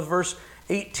pick up with verse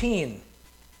 18.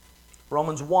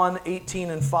 Romans 1:18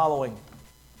 and following.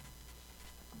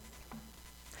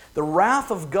 The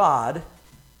wrath of God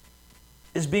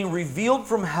is being revealed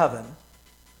from heaven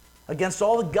against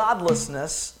all the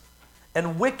godlessness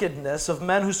and wickedness of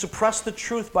men who suppress the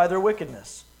truth by their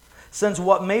wickedness, since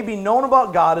what may be known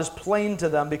about God is plain to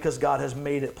them because God has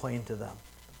made it plain to them.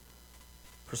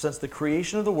 For since the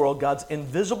creation of the world, God's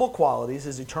invisible qualities,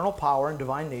 His eternal power and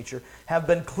divine nature, have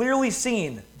been clearly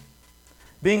seen,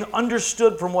 being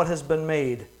understood from what has been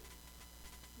made,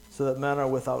 so that men are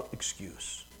without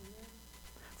excuse.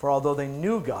 For although they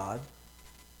knew God,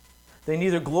 they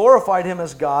neither glorified him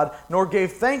as God nor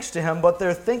gave thanks to him, but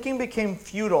their thinking became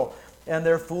futile, and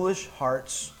their foolish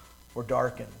hearts were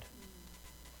darkened.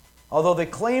 Although they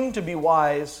claimed to be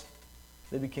wise,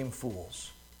 they became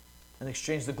fools, and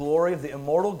exchanged the glory of the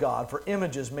immortal God for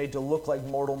images made to look like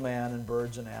mortal man and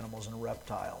birds and animals and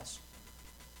reptiles.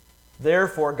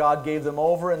 Therefore God gave them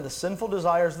over in the sinful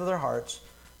desires of their hearts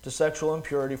to sexual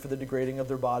impurity for the degrading of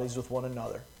their bodies with one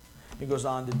another. He goes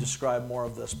on to describe more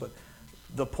of this, but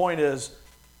the point is,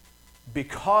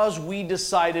 because we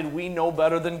decided we know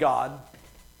better than God,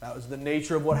 that was the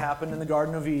nature of what happened in the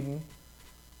Garden of Eden.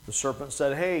 The serpent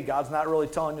said, hey, God's not really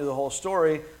telling you the whole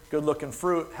story. Good-looking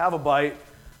fruit, have a bite.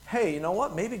 Hey, you know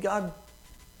what? Maybe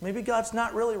God's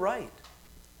not really right.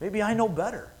 Maybe I know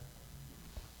better.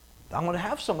 I'm going to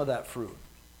have some of that fruit.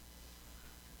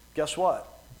 Guess what?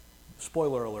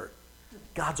 Spoiler alert.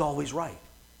 God's always right.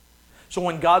 So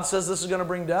when God says this is going to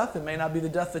bring death, it may not be the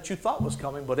death that you thought was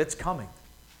coming, but it's coming.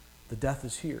 The death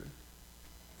is here.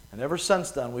 And ever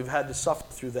since then, we've had to suffer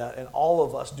through that, and all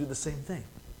of us do the same thing.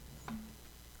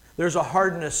 There's a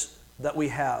hardness that we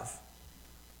have.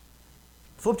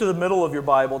 Flip to the middle of your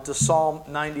Bible to Psalm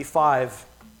 95,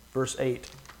 verse 8.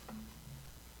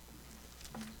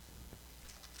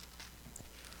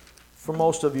 For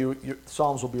most of you, your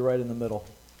Psalms will be right in the middle.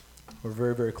 We're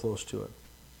very, very close to it.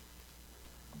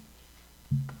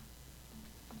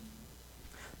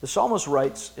 The psalmist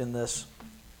writes in this,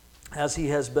 as he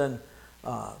has been,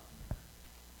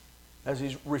 as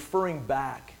he's referring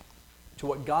back to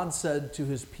what God said to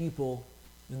his people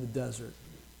in the desert.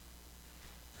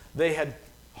 They had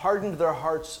hardened their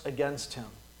hearts against him,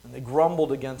 and they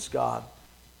grumbled against God.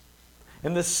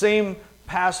 And this same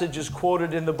passage is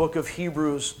quoted in the book of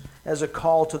Hebrews as a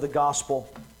call to the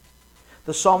gospel.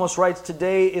 The psalmist writes,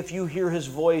 today, if you hear his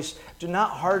voice, do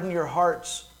not harden your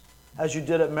hearts as you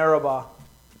did at Meribah,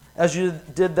 as you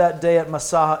did that day at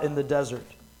Massah in the desert.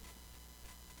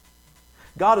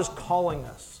 God is calling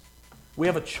us. We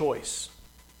have a choice.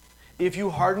 If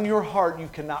you harden your heart, you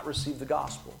cannot receive the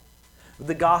gospel.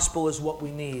 The gospel is what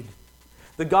we need.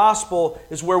 The gospel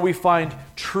is where we find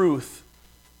truth.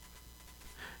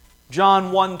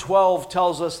 John 1:12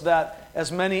 tells us that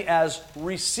as many as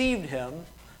received him,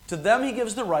 to them he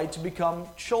gives the right to become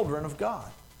children of God.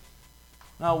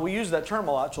 Now, we use that term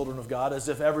a lot, children of God, as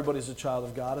if everybody's a child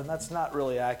of God, and that's not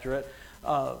really accurate.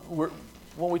 When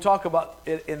we talk about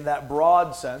it in that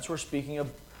broad sense, we're speaking of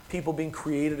people being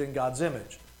created in God's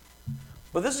image.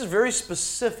 But this is very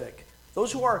specific.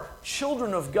 Those who are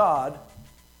children of God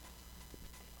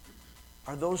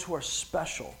are those who are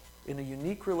special in a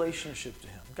unique relationship to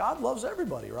him. God loves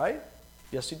everybody, right?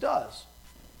 Yes, he does.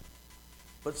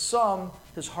 But some,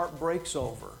 his heart breaks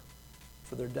over,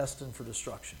 for they're destined for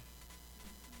destruction.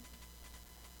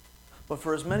 But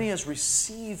for as many as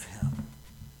receive him,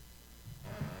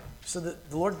 so that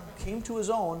the Lord came to his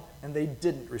own, and they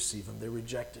didn't receive him. They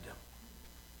rejected him.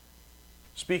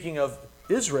 Speaking of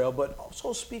Israel, but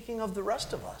also speaking of the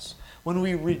rest of us. When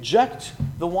we reject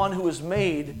the one who is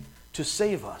made to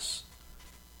save us,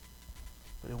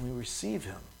 but when we receive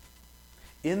him,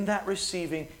 in that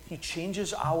receiving, he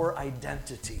changes our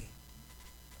identity.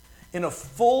 In a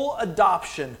full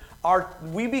adoption,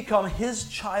 we become his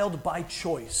child by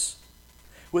choice.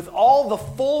 With all the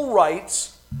full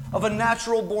rights of a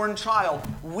natural-born child,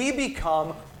 we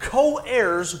become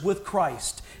co-heirs with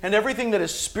Christ. And everything that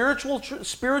is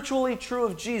spiritually true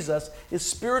of Jesus is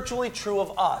spiritually true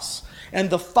of us. And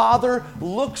the Father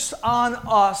looks on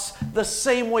us the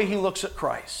same way he looks at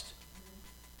Christ,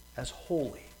 as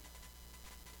holy.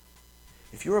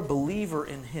 If you're a believer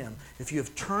in him, if you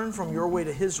have turned from your way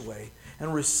to his way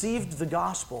and received the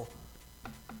gospel,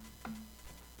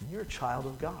 then you're a child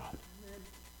of God.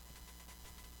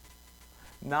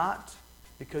 Not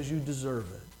because you deserve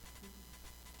it.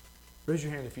 Raise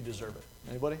your hand if you deserve it.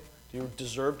 Anybody? Do you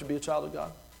deserve to be a child of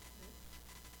God?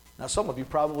 Now, some of you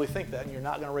probably think that, and you're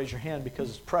not going to raise your hand because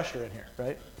it's pressure in here,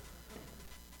 right?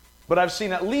 But I've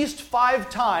seen at least 5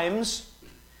 times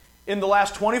in the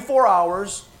last 24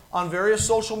 hours on various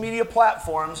social media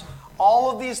platforms, all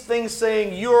of these things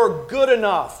saying, you're good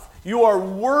enough, you are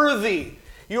worthy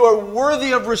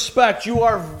of respect, you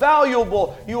are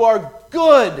valuable, you are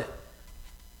good.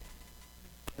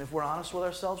 And if we're honest with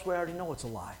ourselves, we already know it's a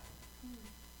lie.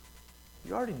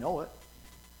 You already know it.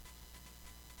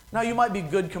 Now, you might be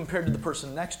good compared to the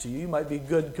person next to you. You might be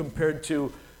good compared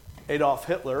to Adolf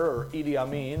Hitler or Idi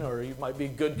Amin, or you might be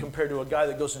good compared to a guy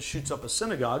that goes and shoots up a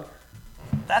synagogue.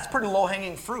 That's pretty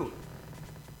low-hanging fruit.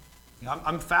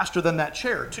 I'm faster than that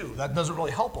chair, too. That doesn't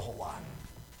really help a whole lot.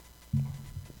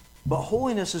 But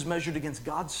holiness is measured against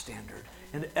God's standard,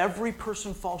 and every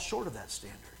person falls short of that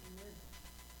standard.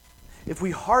 If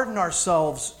we harden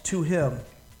ourselves to Him,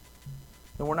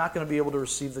 then we're not going to be able to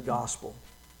receive the gospel.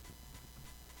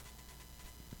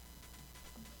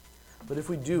 But if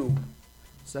we do,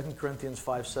 2 Corinthians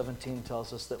 5:17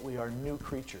 tells us that we are new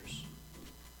creatures.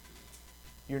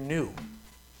 You're new,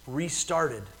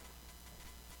 restarted.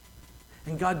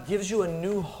 And God gives you a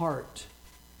new heart.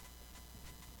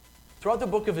 Throughout the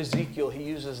book of Ezekiel, He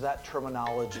uses that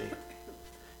terminology.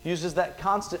 He uses that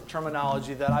constant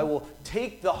terminology that I will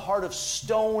take the heart of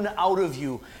stone out of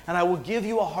you, and I will give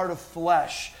you a heart of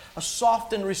flesh, a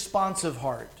soft and responsive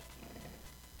heart.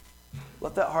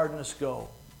 Let that hardness go.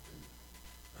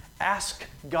 Ask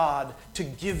God to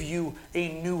give you a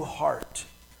new heart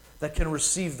that can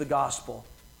receive the gospel.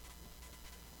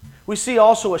 We see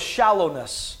also a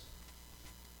shallowness.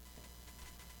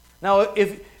 Now,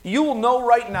 if you will know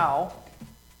right now,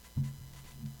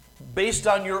 based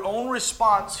on your own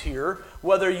response here,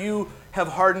 whether you have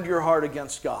hardened your heart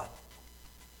against God.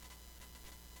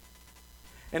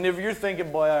 And if you're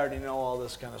thinking, boy, I already know all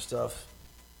this kind of stuff.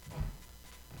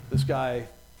 This guy,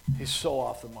 he's so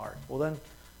off the mark. Well, then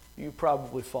you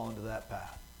probably fall into that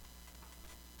path.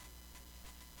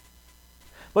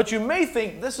 But you may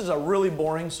think this is a really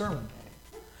boring sermon.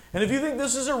 And if you think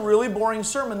this is a really boring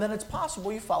sermon, then it's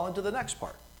possible you fall into the next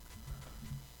part.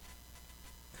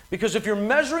 Because if you're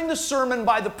measuring the sermon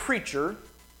by the preacher,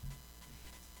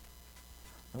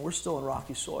 then we're still in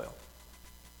rocky soil.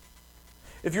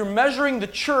 If you're measuring the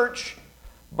church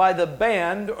by the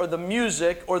band or the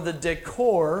music or the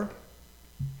decor,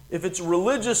 if it's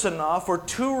religious enough or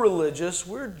too religious,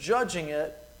 we're judging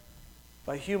it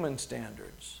by human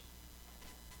standards.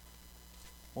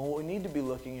 Well, what we need to be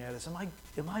looking at is,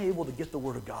 am I able to get the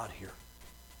Word of God here?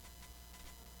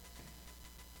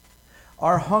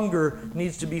 Our hunger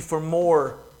needs to be for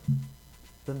more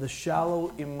than the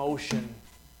shallow emotion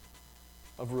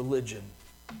of religion.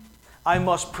 I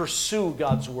must pursue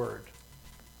God's Word.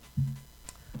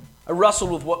 I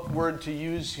wrestled with what word to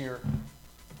use here.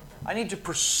 I need to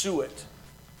pursue it.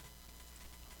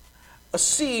 A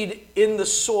seed in the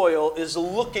soil is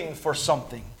looking for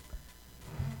something.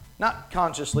 Not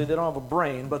consciously, they don't have a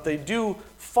brain, but they do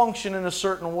function in a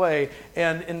certain way.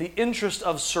 And in the interest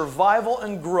of survival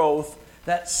and growth,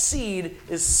 that seed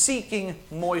is seeking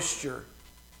moisture.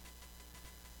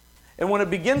 And when it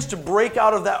begins to break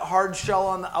out of that hard shell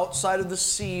on the outside of the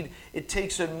seed, it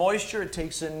takes in moisture, it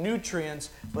takes in nutrients,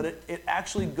 but it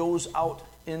actually goes out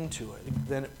into it.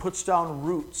 Then it puts down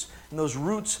roots, and those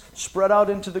roots spread out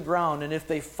into the ground. And if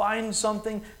they find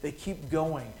something, they keep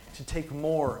going to take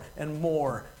more and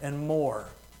more and more.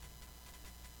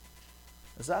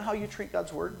 Is that how you treat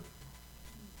God's Word?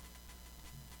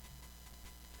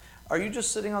 Are you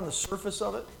just sitting on the surface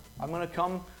of it? I'm going to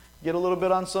come get a little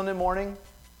bit on Sunday morning.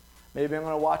 Maybe I'm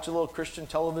going to watch a little Christian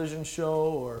television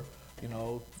show, or,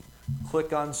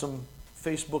 click on some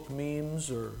Facebook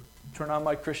memes, or turn on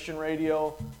my Christian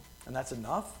radio, and that's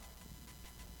enough?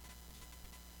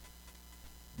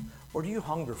 Or do you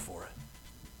hunger for it?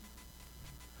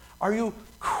 Are you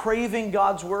craving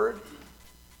God's Word?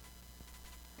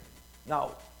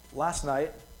 Now, last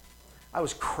night, I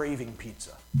was craving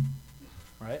pizza,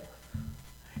 right?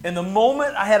 And the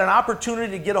moment I had an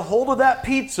opportunity to get a hold of that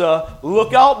pizza,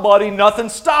 look out, buddy,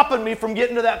 nothing's stopping me from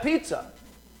getting to that pizza.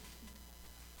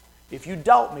 If you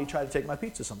doubt me, try to take my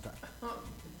pizza sometime.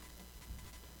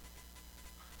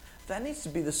 That needs to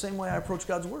be the same way I approach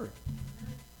God's Word.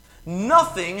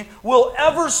 Nothing will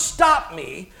ever stop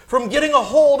me from getting a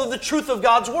hold of the truth of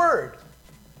God's Word.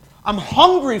 I'm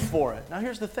hungry for it. Now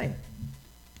here's the thing.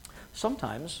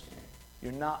 Sometimes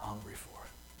you're not hungry for it.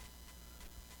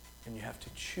 And you have to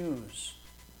choose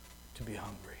to be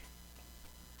hungry.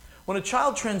 When a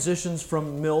child transitions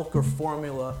from milk or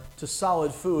formula to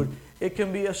solid food, it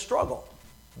can be a struggle.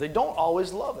 They don't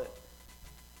always love it.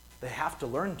 They have to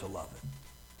learn to love it.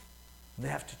 They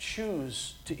have to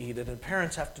choose to eat it, and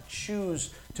parents have to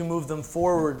choose to move them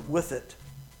forward with it.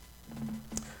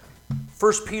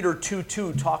 1 Peter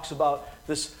 2:2 talks about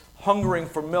this hungering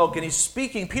for milk, and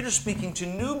Peter's speaking to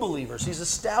new believers. He's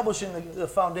establishing the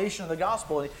foundation of the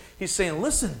gospel, and he's saying,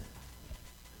 listen,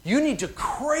 you need to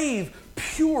crave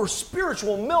pure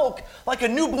spiritual milk like a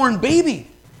newborn baby.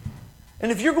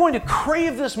 And if you're going to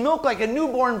crave this milk like a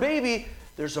newborn baby,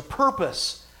 there's a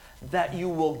purpose that you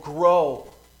will grow.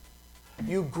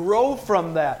 You grow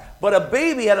from that. But a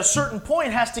baby at a certain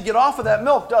point has to get off of that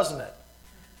milk, doesn't it?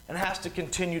 And has to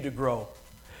continue to grow.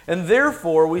 And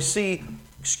therefore, we see,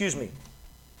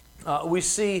 we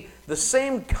see the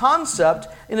same concept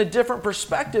in a different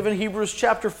perspective in Hebrews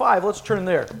chapter 5. Let's turn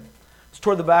there. It's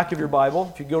toward the back of your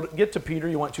Bible. If you get to Peter,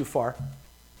 you went too far.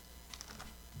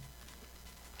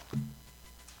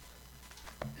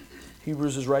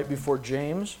 Hebrews is right before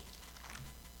James.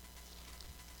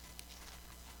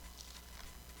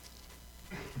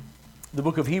 The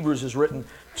book of Hebrews is written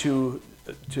to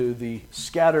the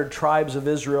scattered tribes of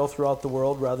Israel throughout the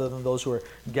world rather than those who are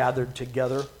gathered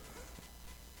together.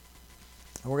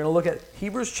 And we're going to look at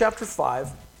Hebrews chapter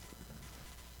 5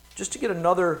 just to get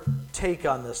another take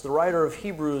on this. The writer of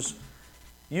Hebrews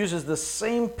uses the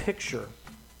same picture.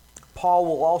 Paul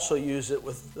will also use it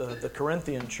with the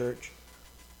Corinthian church.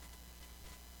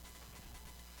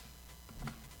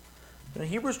 In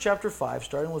Hebrews chapter 5,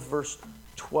 starting with verse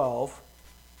 12.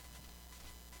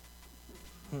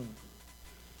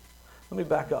 Let me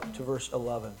back up to verse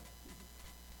 11.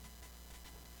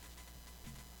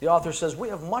 The author says, we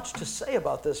have much to say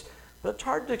about this, but it's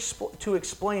hard to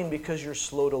explain because you're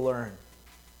slow to learn.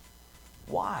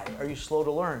 Why are you slow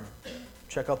to learn?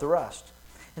 Check out the rest.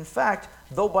 In fact,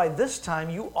 though by this time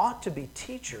you ought to be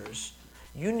teachers,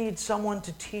 you need someone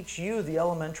to teach you the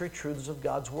elementary truths of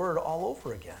God's Word all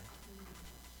over again.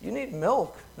 You need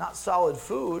milk, not solid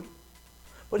food.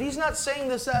 But he's not saying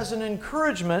this as an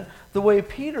encouragement the way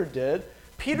Peter did.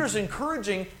 Peter's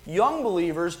encouraging young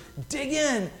believers, dig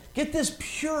in, get this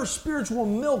pure spiritual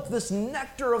milk, this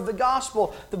nectar of the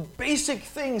gospel, the basic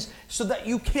things so that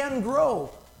you can grow.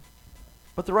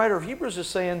 But the writer of Hebrews is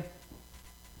saying,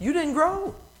 you didn't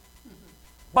grow.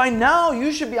 By now,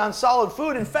 you should be on solid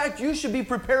food. In fact, you should be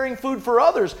preparing food for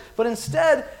others. But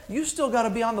instead, you still got to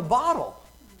be on the bottle.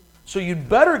 So you'd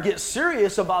better get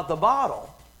serious about the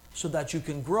bottle so that you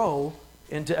can grow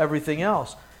into everything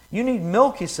else. You need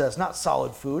milk, he says, not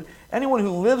solid food. Anyone who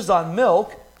lives on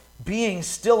milk, being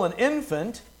still an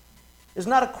infant, is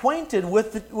not acquainted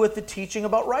with the teaching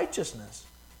about righteousness.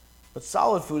 But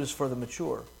solid food is for the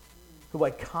mature, who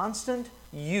by constant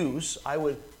use, I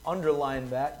would underline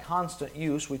that, constant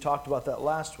use, we talked about that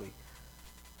last week,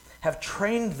 have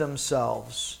trained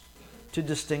themselves to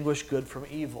distinguish good from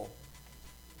evil.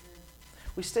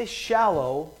 We stay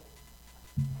shallow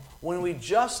when we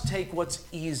just take what's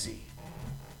easy.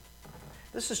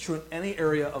 This is true in any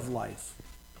area of life.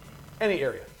 Any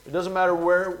area. It doesn't matter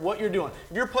what you're doing.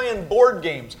 If you're playing board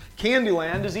games,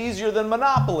 Candyland is easier than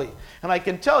Monopoly. And I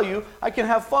can tell you, I can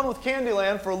have fun with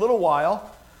Candyland for a little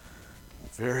while.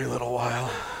 Very little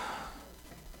while.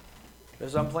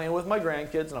 Because I'm playing with my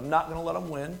grandkids, and I'm not going to let them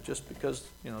win just because,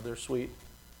 they're sweet.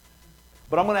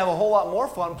 But I'm going to have a whole lot more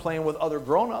fun playing with other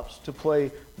grown-ups to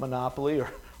play Monopoly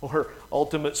or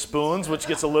Ultimate Spoons, which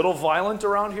gets a little violent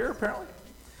around here, apparently.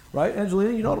 Right,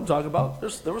 Angelina? You know what I'm talking about.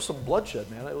 There was some bloodshed,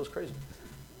 man. It was crazy.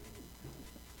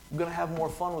 I'm going to have more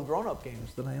fun with grown-up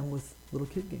games than I am with little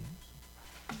kid games.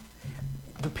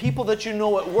 The people that you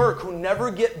know at work who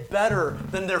never get better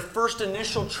than their first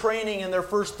initial training in their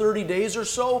first 30 days or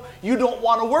so, you don't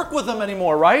want to work with them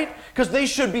anymore, right? Because they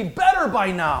should be better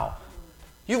by now.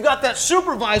 You've got that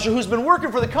supervisor who's been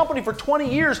working for the company for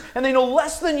 20 years and they know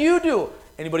less than you do.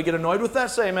 Anybody get annoyed with that?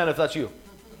 Say amen if that's you.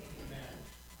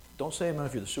 Don't say amen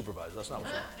if you're the supervisor. That's not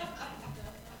what's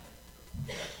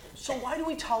wrong. So why do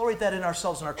we tolerate that in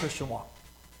ourselves in our Christian walk?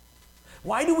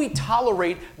 Why do we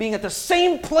tolerate being at the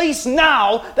same place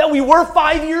now that we were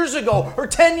 5 years ago or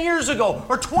 10 years ago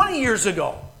or 20 years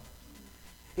ago?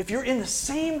 If you're in the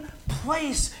same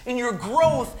place in your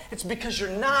growth, it's because you're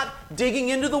not digging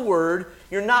into the Word,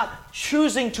 you're not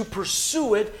choosing to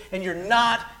pursue it, and you're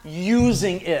not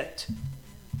using it.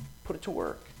 Put it to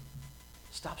work.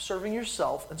 Stop serving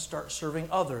yourself and start serving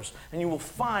others, and you will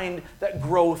find that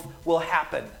growth will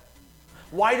happen.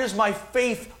 Why does my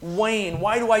faith wane?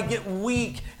 Why do I get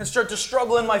weak and start to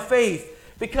struggle in my faith?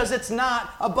 Because it's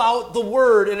not about the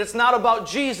Word and it's not about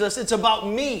Jesus, it's about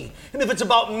me. And if it's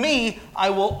about me,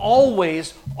 I will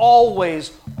always,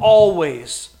 always,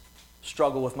 always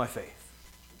struggle with my faith.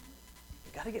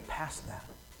 You've got to get past that.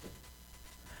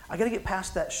 I've got to get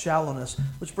past that shallowness,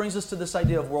 which brings us to this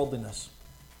idea of worldliness.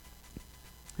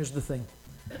 Here's the thing.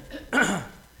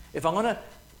 If I'm going to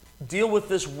deal with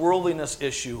this worldliness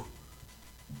issue,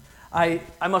 I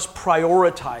must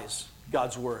prioritize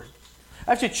God's Word.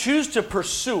 I have to choose to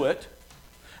pursue it.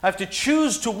 I have to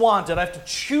choose to want it. I have to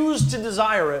choose to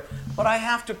desire it. But I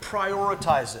have to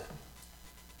prioritize it.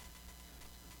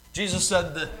 Jesus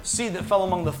said the seed that fell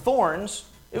among the thorns,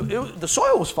 the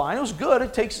soil was fine. It was good.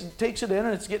 It takes it in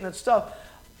and it's getting its stuff.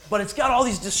 But it's got all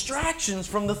these distractions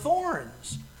from the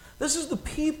thorns. This is the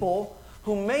people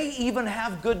who may even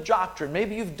have good doctrine.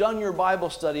 Maybe you've done your Bible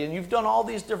study and you've done all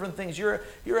these different things. You're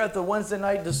at the Wednesday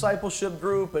night discipleship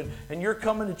group and you're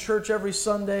coming to church every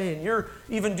Sunday and you're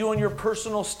even doing your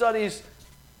personal studies.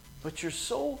 But you're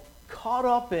so caught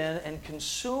up in and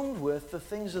consumed with the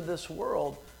things of this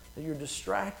world that you're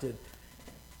distracted.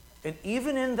 And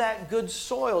even in that good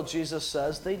soil, Jesus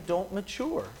says, they don't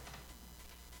mature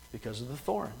because of the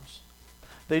thorns.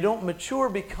 They don't mature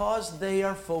because they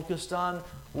are focused on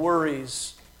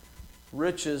worries,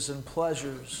 riches, and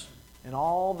pleasures, and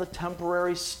all the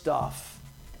temporary stuff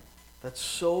that's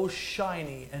so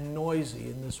shiny and noisy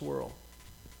in this world.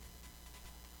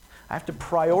 I have to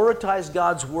prioritize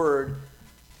God's Word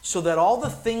so that all the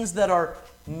things that are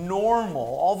normal,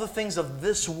 all the things of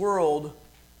this world,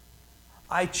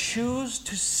 I choose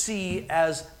to see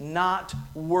as not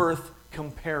worth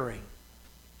comparing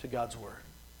to God's Word,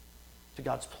 to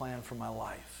God's plan for my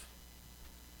life.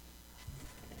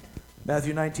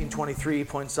 Matthew 19:23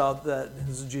 points out that,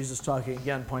 this is Jesus talking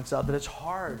again, points out that it's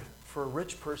hard for a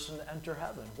rich person to enter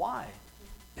heaven. Why?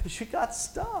 Because you got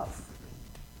stuff.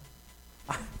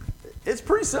 It's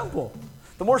pretty simple.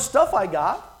 The more stuff I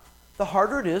got, the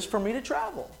harder it is for me to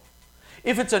travel.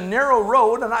 If it's a narrow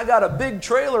road and I got a big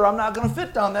trailer, I'm not going to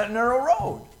fit down that narrow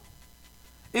road.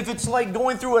 If it's like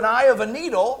going through an eye of a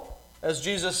needle, as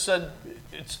Jesus said,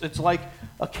 it's like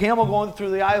a camel going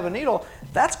through the eye of a needle,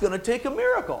 that's going to take a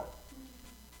miracle.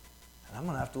 And I'm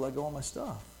going to have to let go of my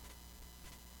stuff.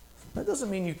 That doesn't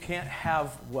mean you can't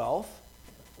have wealth.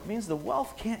 It means the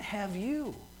wealth can't have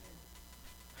you.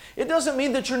 It doesn't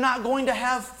mean that you're not going to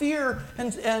have fear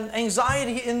and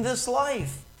anxiety in this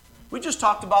life. We just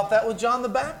talked about that with John the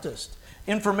Baptist.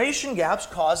 Information gaps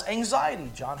cause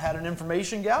anxiety. John had an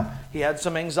information gap. He had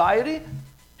some anxiety,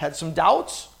 had some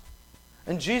doubts,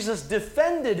 and Jesus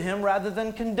defended him rather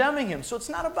than condemning him. So it's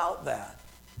not about that.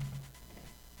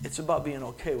 It's about being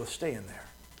okay with staying there.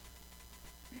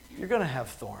 You're going to have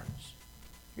thorns.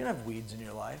 You're going to have weeds in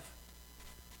your life.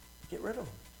 Get rid of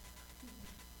them.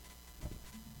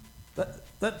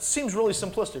 That seems really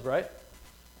simplistic, right?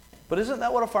 But isn't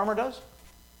that what a farmer does?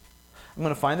 I'm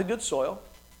going to find the good soil.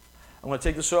 I'm going to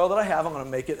take the soil that I have. I'm going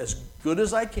to make it as good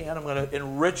as I can. I'm going to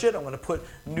enrich it. I'm going to put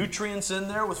nutrients in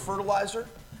there with fertilizer.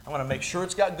 I'm going to make sure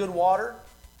it's got good water.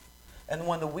 And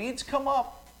when the weeds come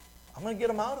up, I'm going to get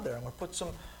them out of there. I'm going to put some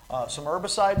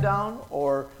herbicide down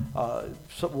or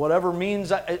whatever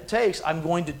means it takes. I'm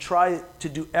going to try to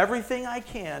do everything I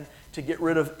can to get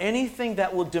rid of anything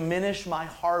that will diminish my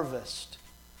harvest.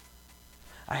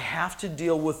 I have to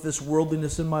deal with this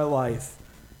worldliness in my life.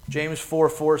 James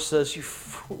 4:4 says, "You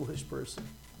foolish person.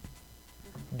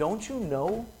 Don't you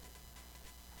know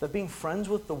that being friends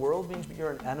with the world means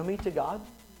you're an enemy to God?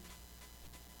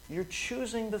 You're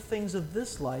choosing the things of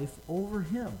this life over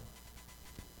Him."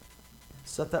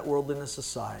 Set that worldliness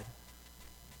aside.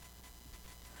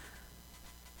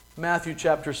 Matthew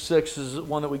chapter 6 is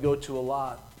one that we go to a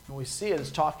lot. And we see it.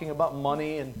 It's talking about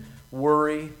money and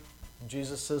worry.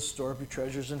 Jesus says, store up your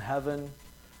treasures in heaven.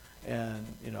 And,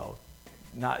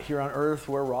 not here on earth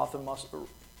where moth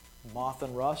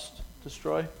and rust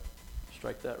destroy.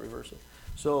 Strike that, reverse it.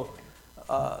 So,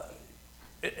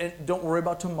 and don't worry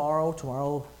about tomorrow. Tomorrow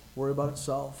will worry about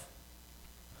itself.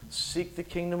 Seek the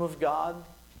kingdom of God.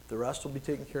 The rest will be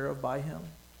taken care of by Him.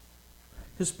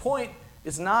 His point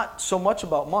is not so much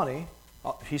about money.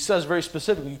 He says very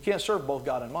specifically, you can't serve both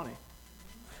God and money.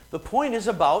 The point is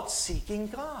about seeking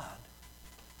God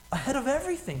ahead of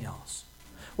everything else.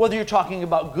 Whether you're talking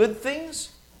about good things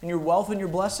and your wealth and your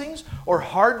blessings, or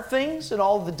hard things and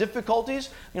all the difficulties.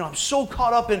 I'm so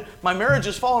caught up in my marriage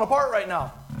is falling apart right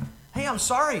now. Hey, I'm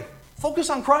sorry.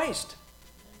 Focus on Christ.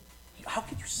 How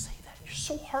could you say that? You're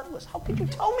so heartless. How could you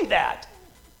tell me that?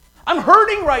 I'm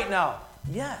hurting right now.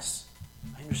 Yes,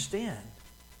 I understand.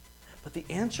 But the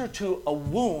answer to a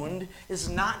wound is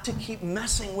not to keep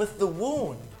messing with the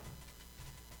wound.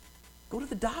 Go to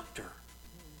the doctor.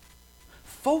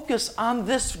 Focus on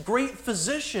this great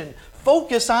physician.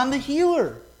 Focus on the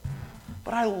healer.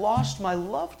 But I lost my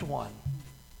loved one.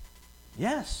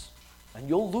 Yes, and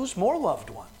you'll lose more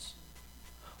loved ones.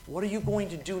 What are you going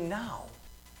to do now?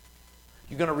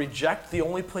 You're going to reject the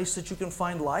only place that you can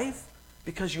find life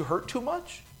because you hurt too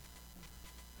much?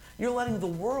 You're letting the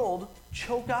world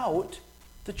choke out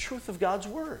the truth of God's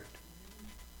Word.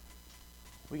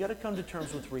 We got to come to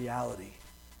terms with reality.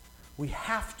 We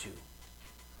have to.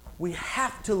 We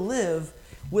have to live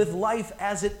with life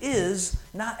as it is,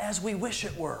 not as we wish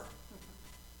it were.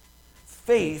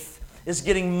 Faith is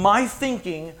getting my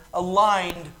thinking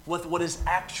aligned with what is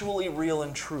actually real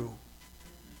and true,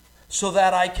 so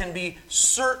that I can be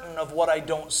certain of what I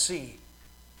don't see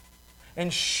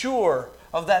and sure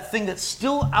of that thing that's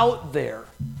still out there,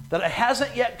 that it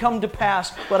hasn't yet come to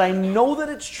pass, but I know that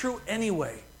it's true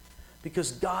anyway,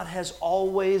 because God has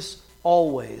always,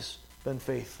 always been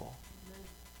faithful.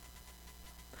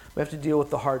 We have to deal with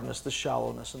the hardness, the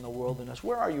shallowness, and the worldliness.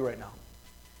 Where are you right now?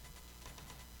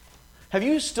 Have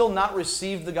you still not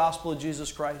received the gospel of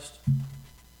Jesus Christ?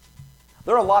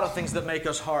 There are a lot of things that make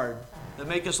us hard, that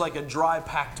make us like a dry,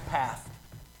 packed path.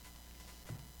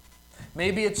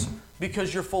 Maybe it's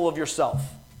because you're full of yourself.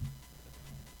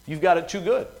 You've got it too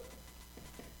good.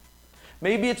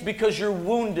 Maybe it's because you're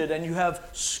wounded and you have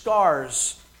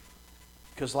scars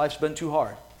because life's been too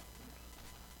hard.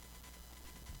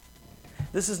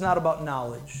 This is not about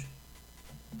knowledge.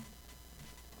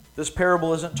 This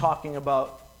parable isn't talking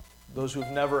about those who've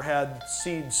never had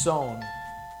seed sown.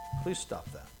 Please stop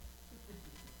that.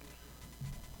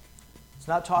 It's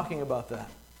not talking about that.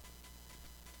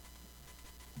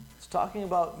 It's talking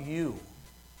about you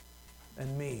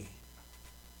and me.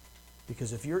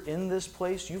 Because if you're in this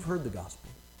place, you've heard the gospel.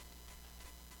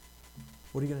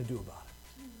 What are you going to do about it?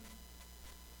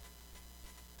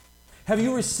 Have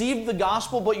you received the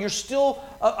gospel, but you're still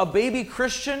a baby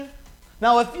Christian?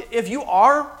 Now, if you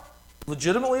are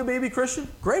legitimately a baby Christian,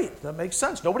 great. That makes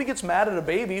sense. Nobody gets mad at a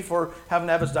baby for having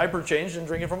to have its diaper changed and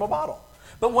drinking from a bottle.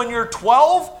 But when you're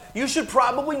 12, you should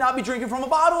probably not be drinking from a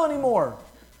bottle anymore.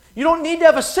 You don't need to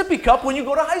have a sippy cup when you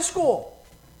go to high school.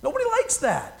 Nobody likes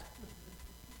that.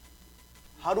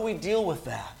 How do we deal with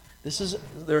that?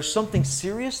 There's something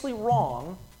seriously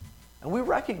wrong, and we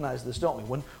recognize this, don't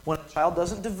we? When a child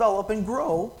doesn't develop and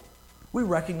grow, we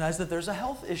recognize that there's a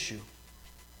health issue.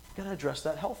 You've got to address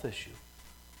that health issue.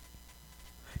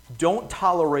 Don't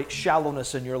tolerate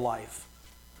shallowness in your life.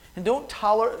 And don't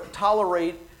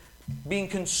tolerate being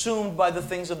consumed by the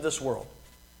things of this world.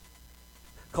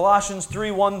 Colossians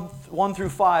 3:1 through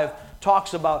 5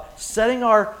 talks about setting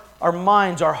our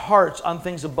minds, our hearts on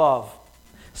things above.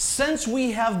 Since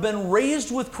we have been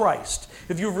raised with Christ,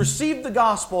 if you've received the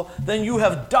gospel, then you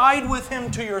have died with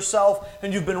Him to yourself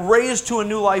and you've been raised to a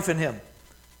new life in Him.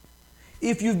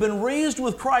 If you've been raised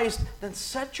with Christ, then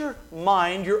set your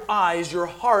mind, your eyes, your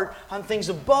heart on things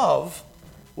above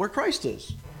where Christ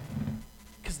is.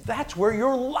 Because that's where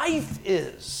your life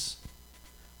is.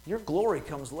 Your glory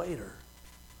comes later.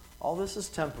 All this is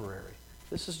temporary.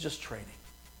 This is just training.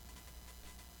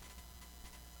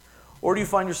 Or do you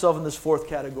find yourself in this fourth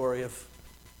category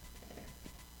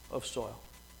of soil?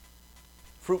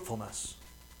 Fruitfulness.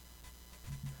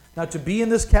 Now, to be in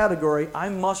this category, I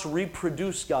must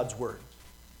reproduce God's Word.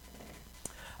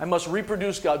 I must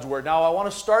reproduce God's Word. Now, I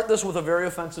want to start this with a very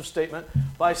offensive statement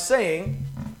by saying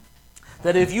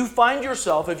that if you find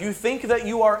yourself, if you think that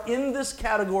you are in this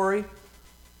category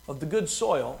of the good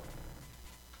soil,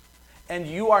 and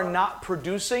you are not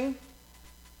producing,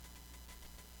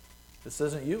 this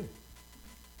isn't you.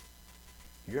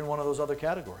 You're in one of those other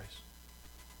categories.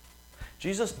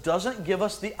 Jesus doesn't give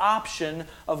us the option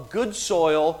of good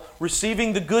soil,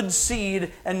 receiving the good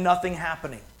seed, and nothing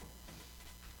happening.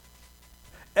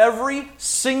 Every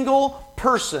single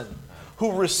person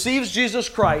who receives Jesus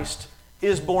Christ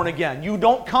is born again. You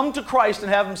don't come to Christ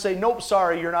and have Him say, nope,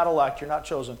 sorry, you're not elect, you're not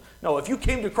chosen. No, if you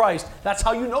came to Christ, that's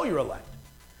how you know you're elect.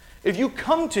 If you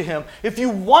come to Him, if you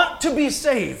want to be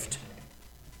saved,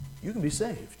 you can be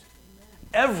saved.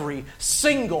 Every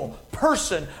single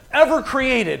person ever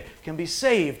created can be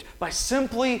saved by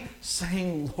simply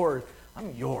saying, Lord,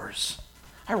 I'm yours.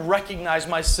 I recognize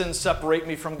my sins separate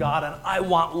me from God and I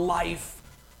want life.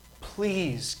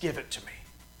 Please give it to me.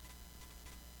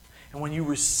 And when you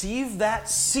receive that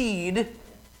seed,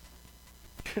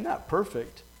 you're not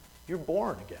perfect. You're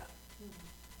born again.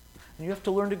 And you have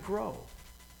to learn to grow.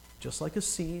 Just like a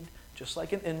seed, just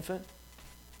like an infant.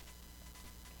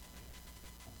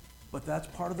 But that's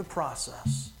part of the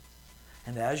process.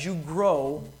 And as you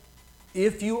grow,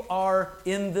 if you are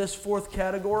in this fourth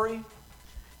category,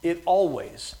 it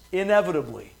always,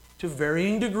 inevitably, to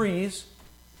varying degrees,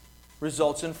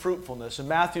 results in fruitfulness. In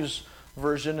Matthew's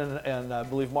version, and I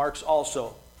believe Mark's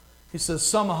also, he says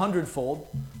some 100-fold,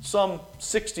 some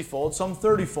 60-fold, some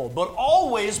 30-fold, but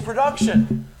always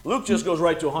production. Luke just goes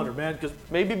right to 100,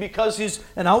 man, because he's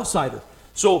an outsider.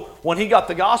 So when he got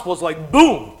the gospel, it's like,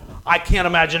 boom, I can't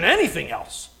imagine anything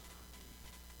else.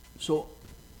 So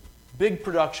big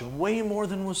production, way more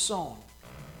than was sown.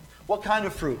 What kind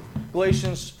of fruit?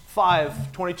 Galatians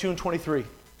 5:22 and 23.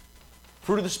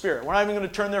 Fruit of the Spirit. We're not even going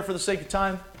to turn there for the sake of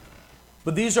time.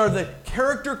 But these are the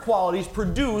character qualities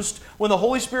produced when the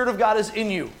Holy Spirit of God is in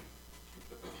you.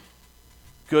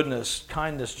 Goodness,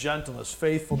 kindness, gentleness,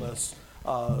 faithfulness,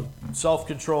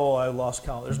 self-control. I lost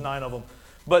count. There's 9 of them.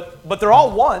 But they're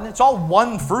all one. It's all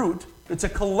one fruit. It's a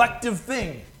collective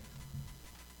thing.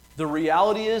 The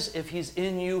reality is, if he's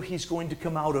in you, he's going to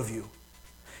come out of you.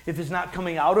 If he's not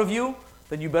coming out of you,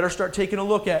 then you better start taking a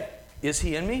look at, is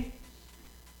he in me?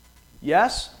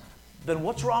 Yes? Then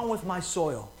what's wrong with my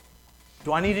soil?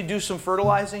 Do I need to do some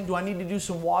fertilizing? Do I need to do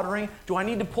some watering? Do I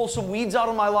need to pull some weeds out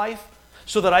of my life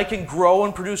so that I can grow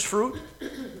and produce fruit?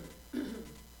 I'm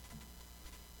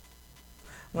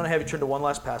going to have you turn to one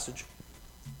last passage.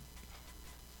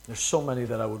 There's so many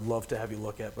that I would love to have you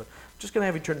look at, but I'm just going to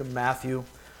have you turn to Matthew.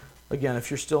 Again, if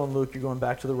you're still in Luke, you're going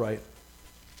back to the right.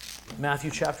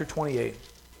 Matthew chapter 28.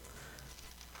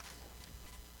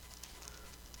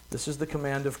 This is the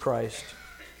command of Christ.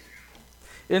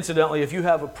 Incidentally, if you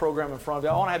have a program in front of you,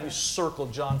 I want to have you circle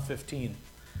John 15.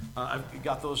 I've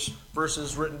got those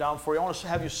verses written down for you. I want to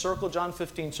have you circle John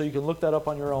 15 so you can look that up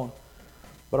on your own.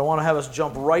 But I want to have us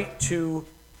jump right to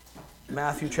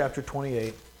Matthew chapter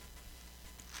 28.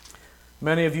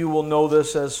 Many of you will know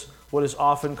this as what is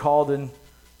often called in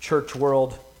church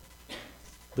world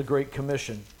the Great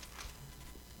Commission.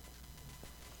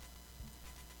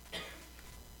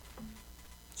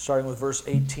 Starting with verse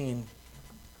 18.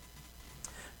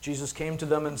 Jesus came to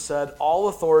them and said, "All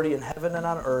authority in heaven and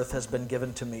on earth has been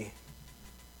given to me.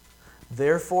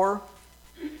 Therefore,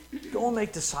 go and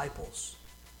make disciples."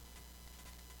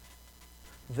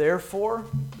 Therefore,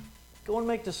 go and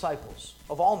make disciples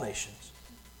of all nations,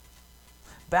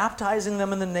 baptizing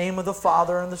them in the name of the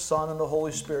Father and the Son and the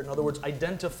Holy Spirit. In other words,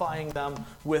 identifying them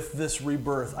with this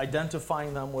rebirth,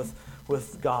 identifying them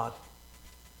with God,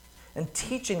 and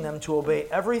teaching them to obey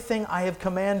everything I have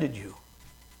commanded you.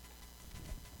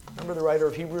 Remember the writer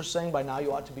of Hebrews saying, by now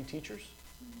you ought to be teachers?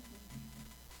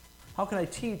 How can I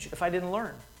teach if I didn't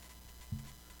learn?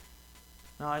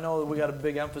 Now, I know that we got a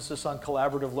big emphasis on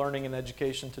collaborative learning and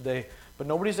education today, but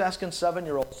nobody's asking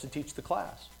 7-year-olds to teach the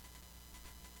class.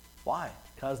 Why?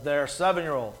 Because they're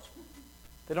 7-year-olds.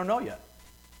 They don't know yet.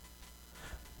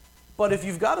 But if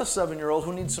you've got a 7-year-old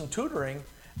who needs some tutoring,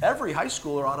 every high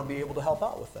schooler ought to be able to help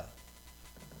out with that.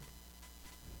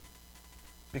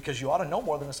 Because you ought to know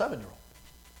more than a 7-year-old.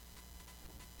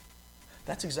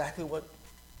 That's exactly what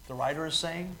the writer is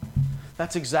saying.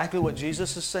 That's exactly what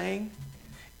Jesus is saying.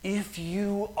 If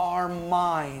you are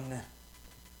mine,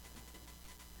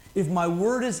 if my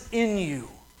word is in you,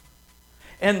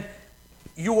 and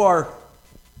you are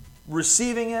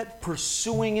receiving it,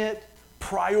 pursuing it,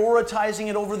 prioritizing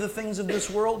it over the things of this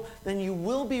world, then you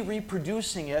will be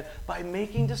reproducing it by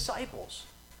making disciples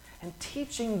and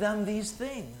teaching them these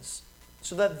things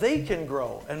so that they can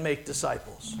grow and make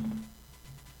disciples.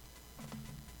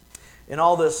 In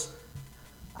all this,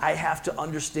 I have to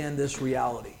understand this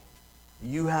reality.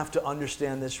 You have to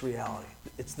understand this reality.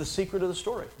 It's the secret of the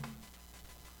story.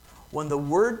 When the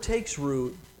word takes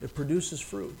root, it produces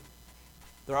fruit.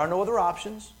 There are no other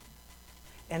options,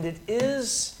 and it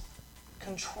is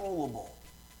controllable.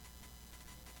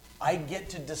 I get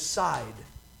to decide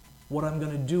what I'm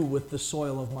going to do with the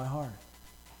soil of my heart.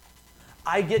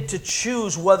 I get to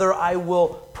choose whether I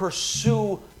will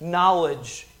pursue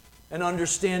knowledge and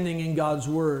understanding in God's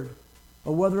Word,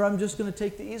 or whether I'm just going to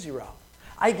take the easy route.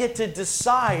 I get to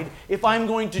decide if I'm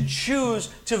going to choose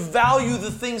to value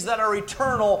the things that are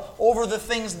eternal over the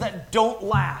things that don't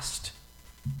last,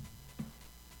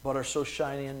 but are so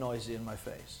shiny and noisy in my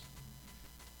face.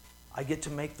 I get to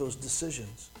make those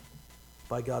decisions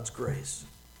by God's grace.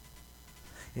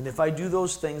 And if I do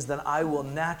those things, then I will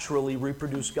naturally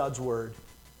reproduce God's Word.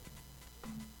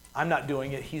 I'm not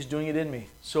doing it, He's doing it in me.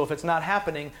 So if it's not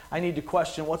happening, I need to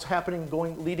question what's happening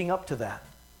leading up to that.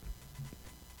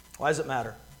 Why does it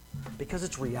matter? Because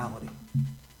it's reality.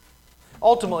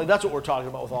 Ultimately, that's what we're talking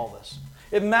about with all this.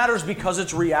 It matters because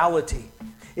it's reality.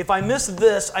 If I miss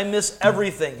this, I miss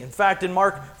everything. In fact, in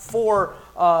Mark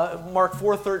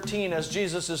 4:13, as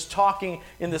Jesus is talking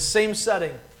in the same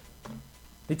setting,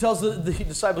 He tells the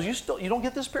disciples, you don't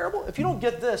get this parable? If you don't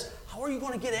get this, how are you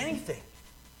going to get anything?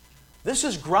 This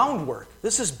is groundwork.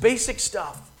 This is basic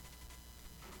stuff.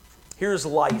 Here's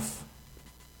life.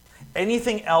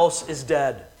 Anything else is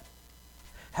dead.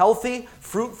 Healthy,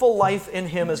 fruitful life in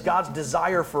Him is God's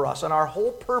desire for us and our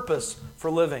whole purpose for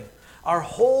living. Our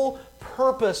whole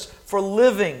purpose for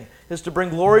living is to bring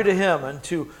glory to Him and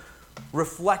to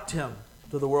reflect Him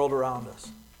to the world around us.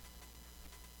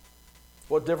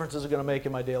 What difference is it going to make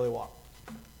in my daily walk?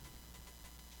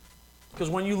 Because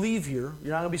when you leave here,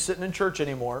 you're not going to be sitting in church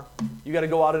anymore. You've got to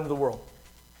go out into the world.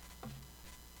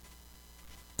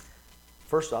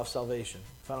 First off, salvation.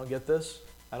 If I don't get this,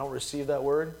 I don't receive that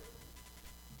word,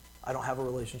 I don't have a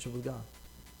relationship with God.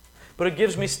 But it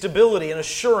gives me stability and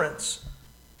assurance.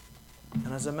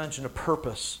 And as I mentioned, a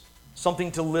purpose,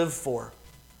 something to live for.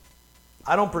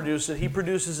 I don't produce it. He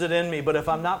produces it in me. But if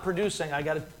I'm not producing, I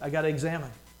got to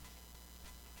examine.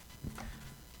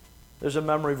 There's a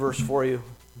memory verse for you,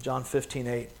 John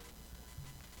 15:8.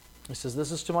 It says,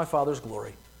 "This is to my Father's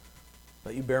glory,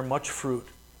 that you bear much fruit,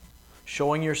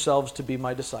 showing yourselves to be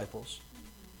my disciples."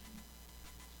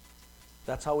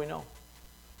 That's how we know.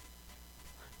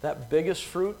 That biggest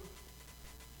fruit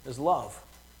is love.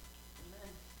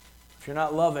 If you're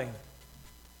not loving,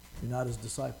 you're not his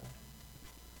disciple.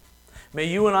 May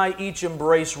you and I each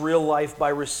embrace real life by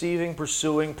receiving,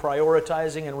 pursuing,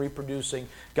 prioritizing, and reproducing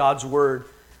God's word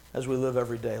as we live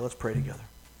every day. Let's pray together.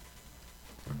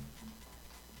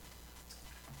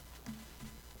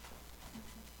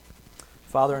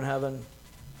 Father in heaven,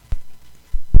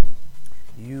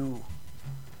 you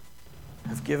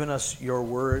have given us your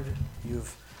word.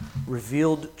 You've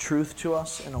revealed truth to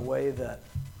us in a way that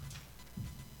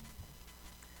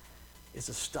is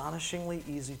astonishingly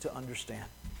easy to understand.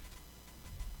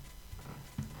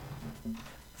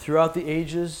 Throughout the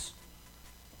ages,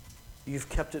 you've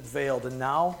kept it veiled. And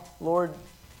now, Lord,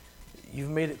 you've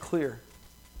made it clear.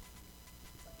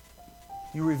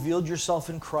 You revealed yourself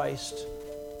in Christ,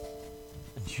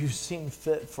 and you seem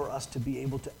fit for us to be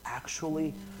able to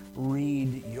actually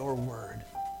read your word.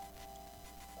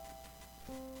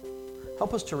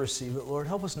 Help us to receive it, Lord.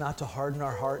 Help us not to harden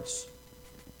our hearts.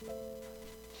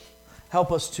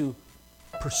 Help us to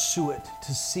pursue it,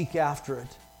 to seek after it,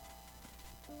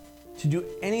 to do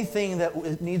anything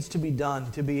that needs to be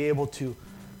done to be able to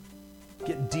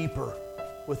get deeper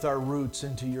with our roots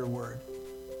into your word.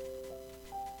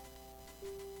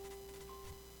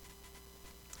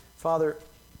 Father,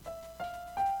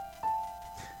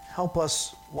 help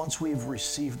us once we've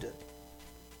received it,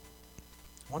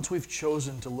 once we've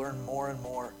chosen to learn more and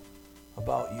more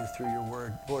about you through your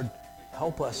word. Lord,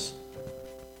 help us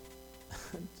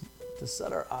to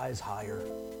set our eyes higher,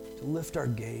 to lift our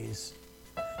gaze,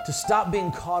 to stop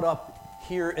being caught up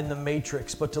here in the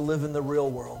matrix, but to live in the real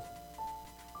world,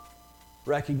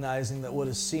 recognizing that what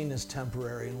is seen is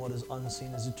temporary and what is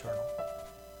unseen is eternal,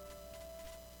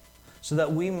 so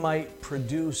that we might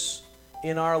produce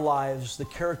in our lives the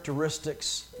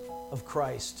characteristics of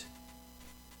Christ,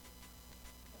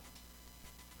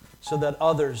 so that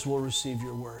others will receive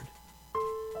your word,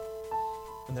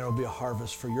 and there will be a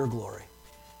harvest for your glory,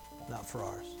 not for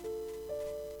ours.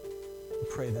 We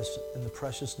pray this in the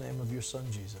precious name of your Son,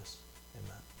 Jesus.